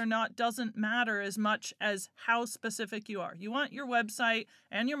niche or not doesn't matter as much as how specific you are. You want your website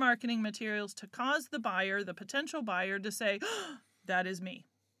and your marketing materials to cause the buyer, the potential buyer, to say, oh, that is me.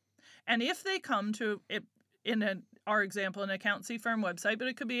 And if they come to it, our example, an accountancy firm website, but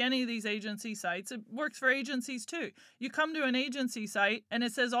it could be any of these agency sites. It works for agencies too. You come to an agency site and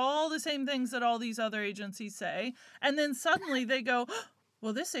it says all the same things that all these other agencies say. And then suddenly they go, oh,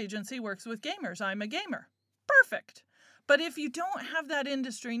 well, this agency works with gamers. I'm a gamer. Perfect. But if you don't have that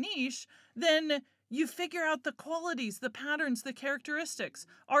industry niche, then you figure out the qualities, the patterns, the characteristics.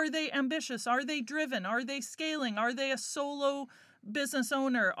 Are they ambitious? Are they driven? Are they scaling? Are they a solo business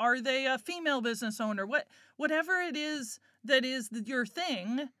owner? Are they a female business owner? Whatever it is that is your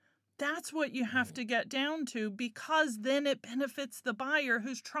thing, that's what you have to get down to, because then it benefits the buyer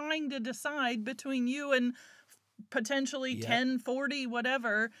who's trying to decide between you and potentially 10, 40,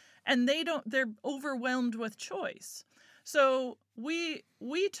 whatever, and they're overwhelmed with choice. So we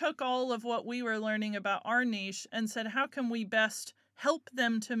took all of what we were learning about our niche and said, how can we best help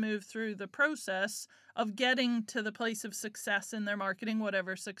them to move through the process of getting to the place of success in their marketing,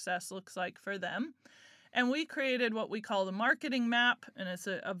 whatever success looks like for them. And we created what we call the marketing map, and it's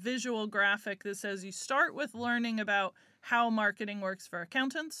a visual graphic that says you start with learning about how marketing works for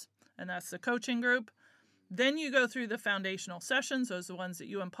accountants, and that's the coaching group. Then you go through the foundational sessions, those are the ones that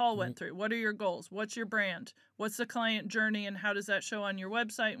you and Paul went through. What are your goals? What's your brand? What's the client journey, and how does that show on your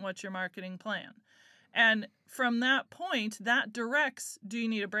website, and what's your marketing plan? And from that point, that directs, do you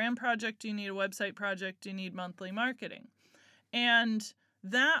need a brand project? Do you need a website project? Do you need monthly marketing? And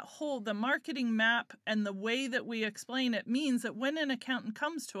the marketing map and the way that we explain it means that when an accountant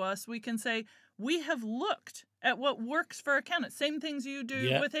comes to us, we can say, we have looked at what works for accountants. Same things you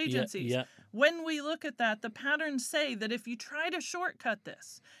do with agencies. When we look at that, the patterns say that if you try to shortcut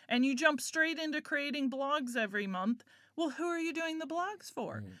this and you jump straight into creating blogs every month, well, who are you doing the blogs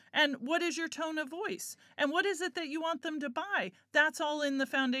for? And what is your tone of voice? And what is it that you want them to buy? That's all in the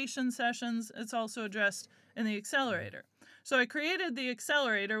foundation sessions. It's also addressed in the accelerator. So I created the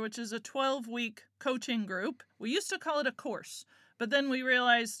accelerator, which is a 12-week coaching group. We used to call it a course, but then we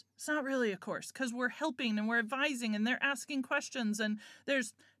realized it's not really a course, because we're helping and we're advising and they're asking questions, and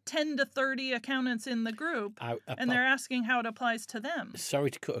there's 10 to 30 accountants in the group, and they're asking how it applies to them.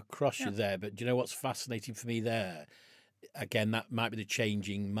 Sorry to cut across you there, but do you know what's fascinating for me there? Again, that might be the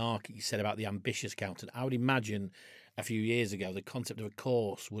changing market you said about the ambitious accountant. I would imagine a few years ago the concept of a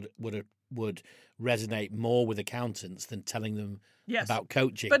course would resonate more with accountants than telling them about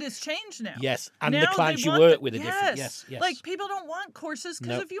coaching. But it's changed now. Yes, and now the clients you work with are different. Yes. Like, people don't want courses,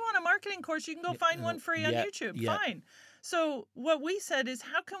 because if you want a marketing course, you can go find one free on YouTube. Fine. So what we said is,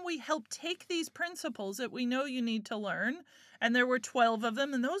 how can we help take these principles that we know you need to learn? And there were 12 of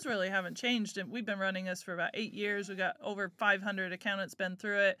them, and those really haven't changed. And we've been running this for about 8 years. We got over 500 accountants been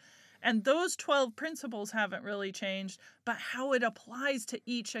through it. And those 12 principles haven't really changed, but how it applies to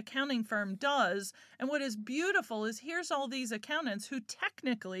each accounting firm does. And what is beautiful is, here's all these accountants who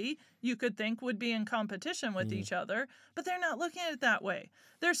technically you could think would be in competition with each other, but they're not looking at it that way.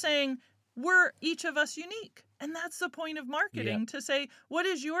 They're saying, we're each of us unique. And that's the point of marketing, to say, what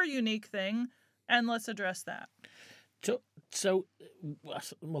is your unique thing? And let's address that. So,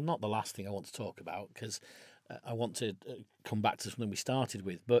 well, not the last thing I want to talk about, because I want to come back to something we started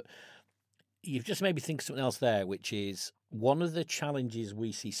with, but You've just made me think of something else there, which is one of the challenges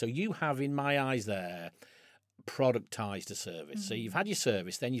we see. So you have, in my eyes there, productized a service. So you've had your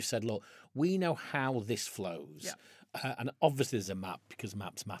service, then you've said, look, we know how this flows. Yeah. And obviously there's a map because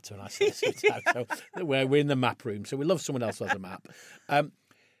maps matter. And I say so we're in the map room. So we love someone else who has a map.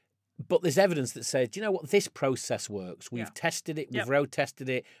 But there's evidence that says, do you know what, this process works. We've tested it, we've road tested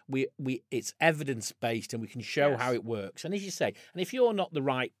it. It's evidence based, and we can show how it works. And as you say, and if you're not the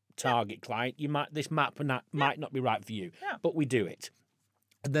right target client, this map might not be right for you. But we do it.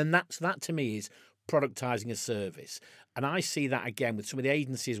 And then that to me is productizing a service. And I see that again with some of the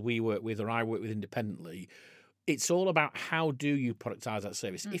agencies we work with or I work with independently. It's all about how do you productize that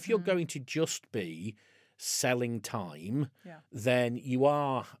service. If you're going to just be selling time, then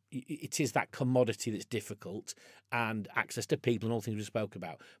it is that commodity that's difficult, and access to people and all things we spoke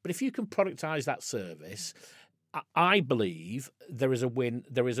about. But if you can productize that service, I believe there is a win.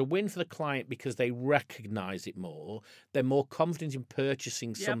 There is a win for the client because they recognize it more. They're more confident in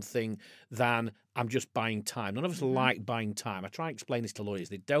purchasing something than I'm just buying time. None of us like buying time. I try and explain this to lawyers.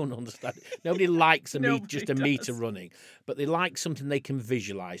 They don't understand. Nobody likes a meter running, but they like something they can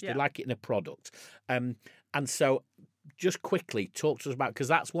visualize. They like it in a product. And so just quickly talk to us about, because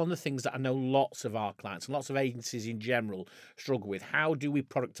that's one of the things that I know lots of our clients and lots of agencies in general struggle with. How do we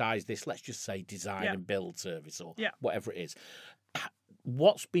productize this, let's just say design and build service or whatever it is?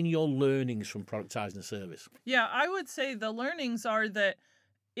 What's been your learnings from productizing a service? Yeah, I would say the learnings are that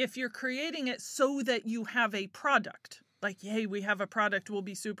if you're creating it so that you have a product, like, yay, we have a product, we'll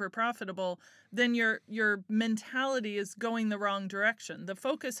be super profitable, then your mentality is going the wrong direction. The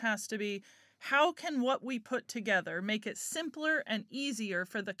focus has to be, how can what we put together make it simpler and easier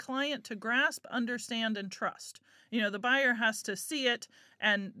for the client to grasp, understand, and trust? The buyer has to see it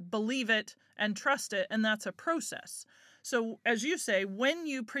and believe it and trust it, and that's a process. So as you say, when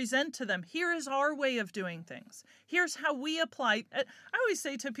you present to them, here is our way of doing things. Here's how we apply. I always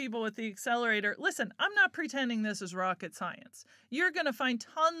say to people with the accelerator, listen, I'm not pretending this is rocket science. You're going to find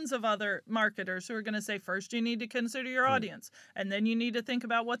tons of other marketers who are going to say, first, you need to consider your audience, and then you need to think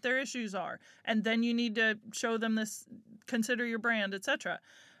about what their issues are, and then you need to show them this, consider your brand, etc.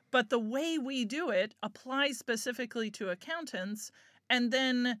 But the way we do it applies specifically to accountants. And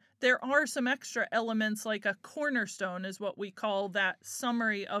then there are some extra elements, like a cornerstone is what we call that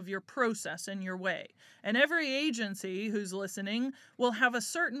summary of your process and your way. And every agency who's listening will have a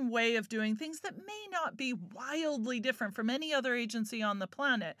certain way of doing things that may not be wildly different from any other agency on the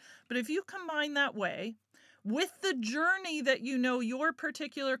planet. But if you combine that way with the journey that your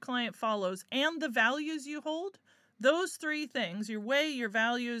particular client follows and the values you hold, those three things, your way, your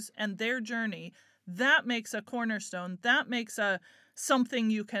values, and their journey, that makes a cornerstone. That makes something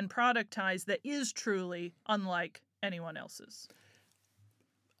you can productize that is truly unlike anyone else's.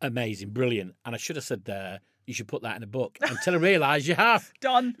 Amazing, brilliant. And I should have said there, you should put that in a book, until I realised you have.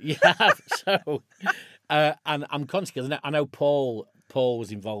 Done. You have. So, and I'm conscious, because I know Paul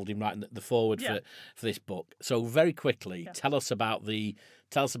was involved in writing the foreword for this book. So very quickly, tell us about the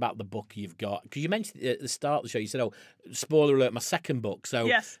book you've got, because you mentioned at the start of the show, you said, spoiler alert, my second book. So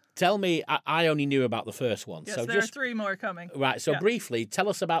tell me, I only knew about the first one. Yes, so there are 3 more coming. Right, so briefly, tell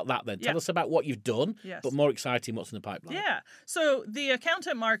us about that then. Tell us about what you've done, but more exciting, what's in the pipeline. Yeah, so The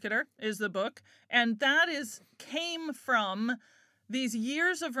Accountant Marketer is the book, and that came from these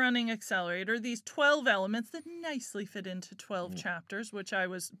years of running Accelerator, these 12 elements that nicely fit into 12 chapters, which I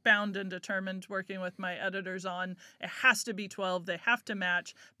was bound and determined working with my editors on. It has to be 12. They have to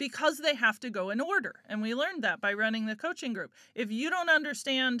match because they have to go in order. And we learned that by running the coaching group. If you don't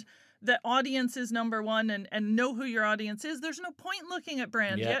understand that audience is number one and know who your audience is, there's no point looking at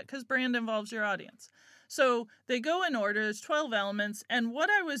brand yet, because brand involves your audience. So they go in order. There's 12 elements. And what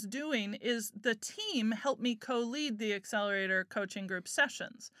I was doing is the team helped me co-lead the Accelerator coaching group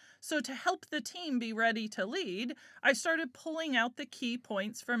sessions. So to help the team be ready to lead, I started pulling out the key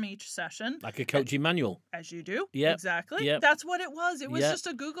points from each session. Like a coaching manual. As you do. Yeah. Exactly. Yep. That's what it was. It was just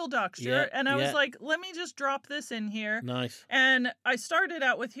a Google Doc, Stuart. And I was like, let me just drop this in here. Nice. And I started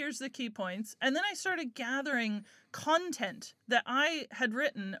out with, here's the key points. And then I started gathering content that I had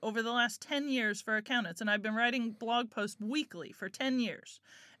written over the last 10 years for accountants. And I've been writing blog posts weekly for 10 years.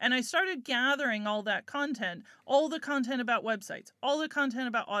 And I started gathering all that content, all the content about websites, all the content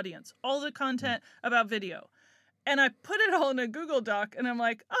about audience, all the content about video. And I put it all in a Google Doc, and I'm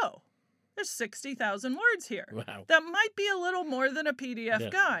like, there's 60,000 words here. Wow. That might be a little more than a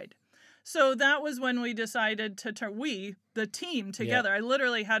PDF guide. So that was when we decided to the team together. I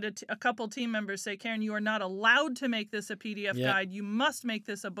literally had a couple team members say, Karen, you are not allowed to make this a PDF guide. You must make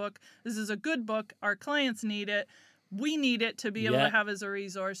this a book. This is a good book. Our clients need it. we need it to be able to have as a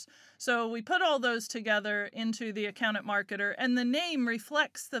resource. So we put all those together into the Accountant Marketer, and the name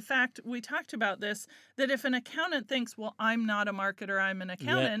reflects the fact, we talked about this, that if an accountant thinks, well, I'm not a marketer, I'm an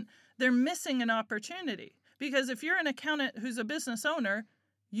accountant, they're missing an opportunity. Because if you're an accountant who's a business owner,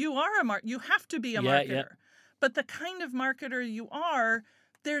 you are you have to be a marketer. But the kind of marketer you are,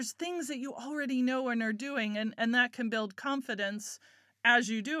 there's things that you already know and are doing, and that can build confidence as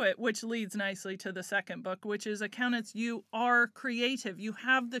you do it, which leads nicely to the second book, which is Accountants, you are creative. You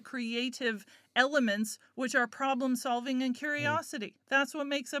have the creative elements, which are problem solving and curiosity. That's what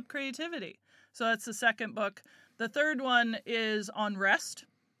makes up creativity. So that's the second book. The third one is on rest,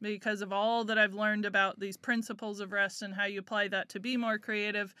 because of all that I've learned about these principles of rest and how you apply that to be more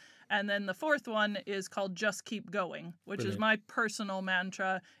creative. And then the fourth one is called Just Keep Going, which is my personal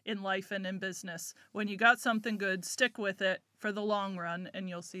mantra in life and in business. When you got something good, stick with it for the long run and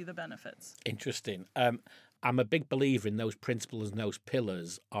you'll see the benefits. Interesting. I'm a big believer in those principles and those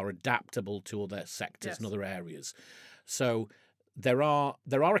pillars are adaptable to other sectors and other areas. So there are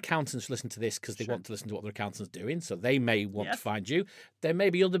accountants who listen to this because they want to listen to what their accountant's doing, so they may want to find you. There may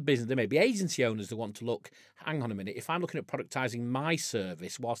be other business, there may be agency owners that want to look, hang on a minute, if I'm looking at productizing my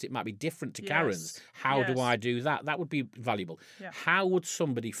service, whilst it might be different to Karen's, how do I do that? That would be valuable. How would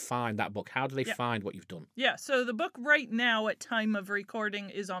somebody find that book? How do they find what you've done? So the book right now at time of recording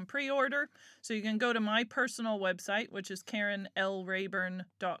is on pre-order, so you can go to my personal website, which is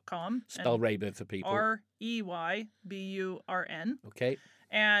KarenLReyburn.com. Spell Reyburn for people. Reyburn. Okay.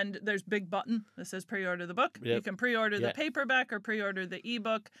 And there's a big button that says pre-order the book. You can pre-order the paperback or pre-order the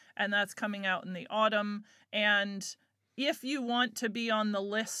ebook, and that's coming out in the autumn. And if you want to be on the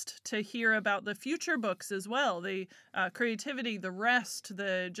list to hear about the future books as well, the creativity, the rest,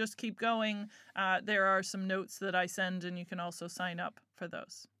 the just keep going, there are some notes that I send, and you can also sign up for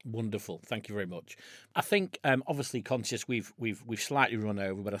those. Wonderful. Thank you very much. I think, obviously, conscious we've slightly run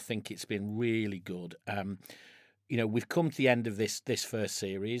over, but I think it's been really good. We've come to the end of this first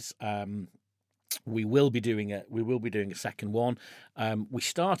series. We will be doing a second one. We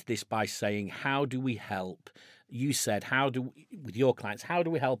started this by saying, how do we help? You said, with your clients, how do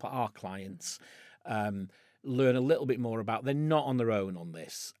we help our clients learn a little bit more about? They're not on their own on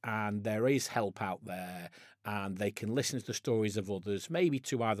this, and there is help out there, and they can listen to the stories of others, maybe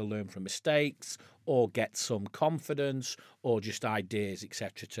to either learn from mistakes or get some confidence or just ideas,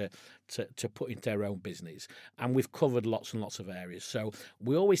 etc., to put into their own business. And we've covered lots and lots of areas. So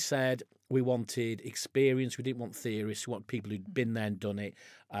we always said we wanted experience. We didn't want theorists. We want people who'd been there and done it.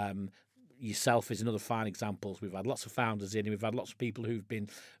 Yourself is another fine example. We've had lots of founders in, and we've had lots of people who've been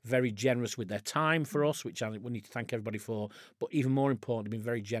very generous with their time for us, which we need to thank everybody for. But even more importantly, been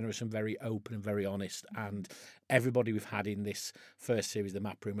very generous and very open and very honest. And everybody we've had in this first series, The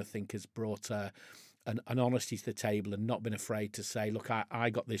Map Room, I think has brought an honesty to the table and not been afraid to say, look, I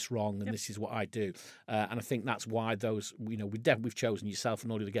got this wrong and this is what I do. And I think that's why we've chosen yourself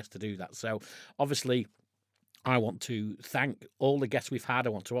and all the guests to do that. So obviously, I want to thank all the guests we've had.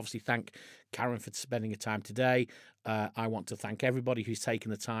 I want to obviously thank Karen for spending her time today. I want to thank everybody who's taken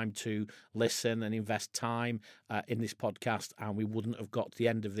the time to listen and invest time in this podcast, and we wouldn't have got to the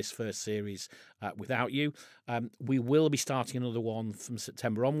end of this first series without you. We will be starting another one from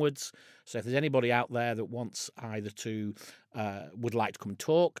September onwards, so if there's anybody out there that wants either to would like to come and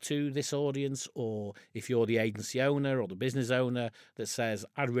talk to this audience, or if you're the agency owner or the business owner that says,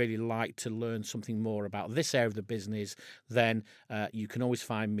 I'd really like to learn something more about this area of the business, then you can always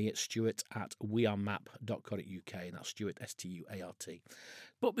find me at stuart@wearemap.co.uk, and that's Stuart, Stuart.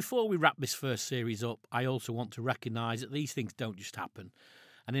 But before we wrap this first series up, I also want to recognise that these things don't just happen.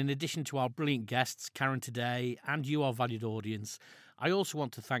 And in addition to our brilliant guests, Karen today, and you, our valued audience, I also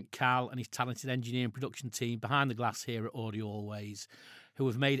want to thank Cal and his talented engineering production team behind the glass here at Audio Always, who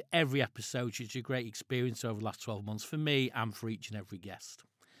have made every episode such a great experience over the last 12 months for me and for each and every guest.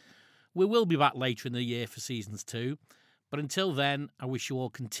 We will be back later in the year for seasons 2, but until then, I wish you all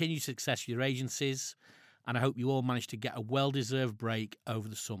continued success with your agencies, and I hope you all manage to get a well-deserved break over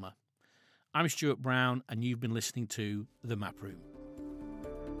the summer. I'm Stuart Brown, and you've been listening to The Map Room.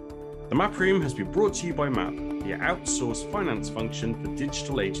 The Map Room has been brought to you by Map, the outsourced finance function for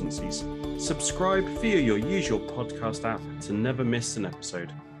digital agencies. Subscribe via your usual podcast app to never miss an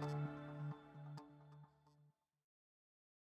episode.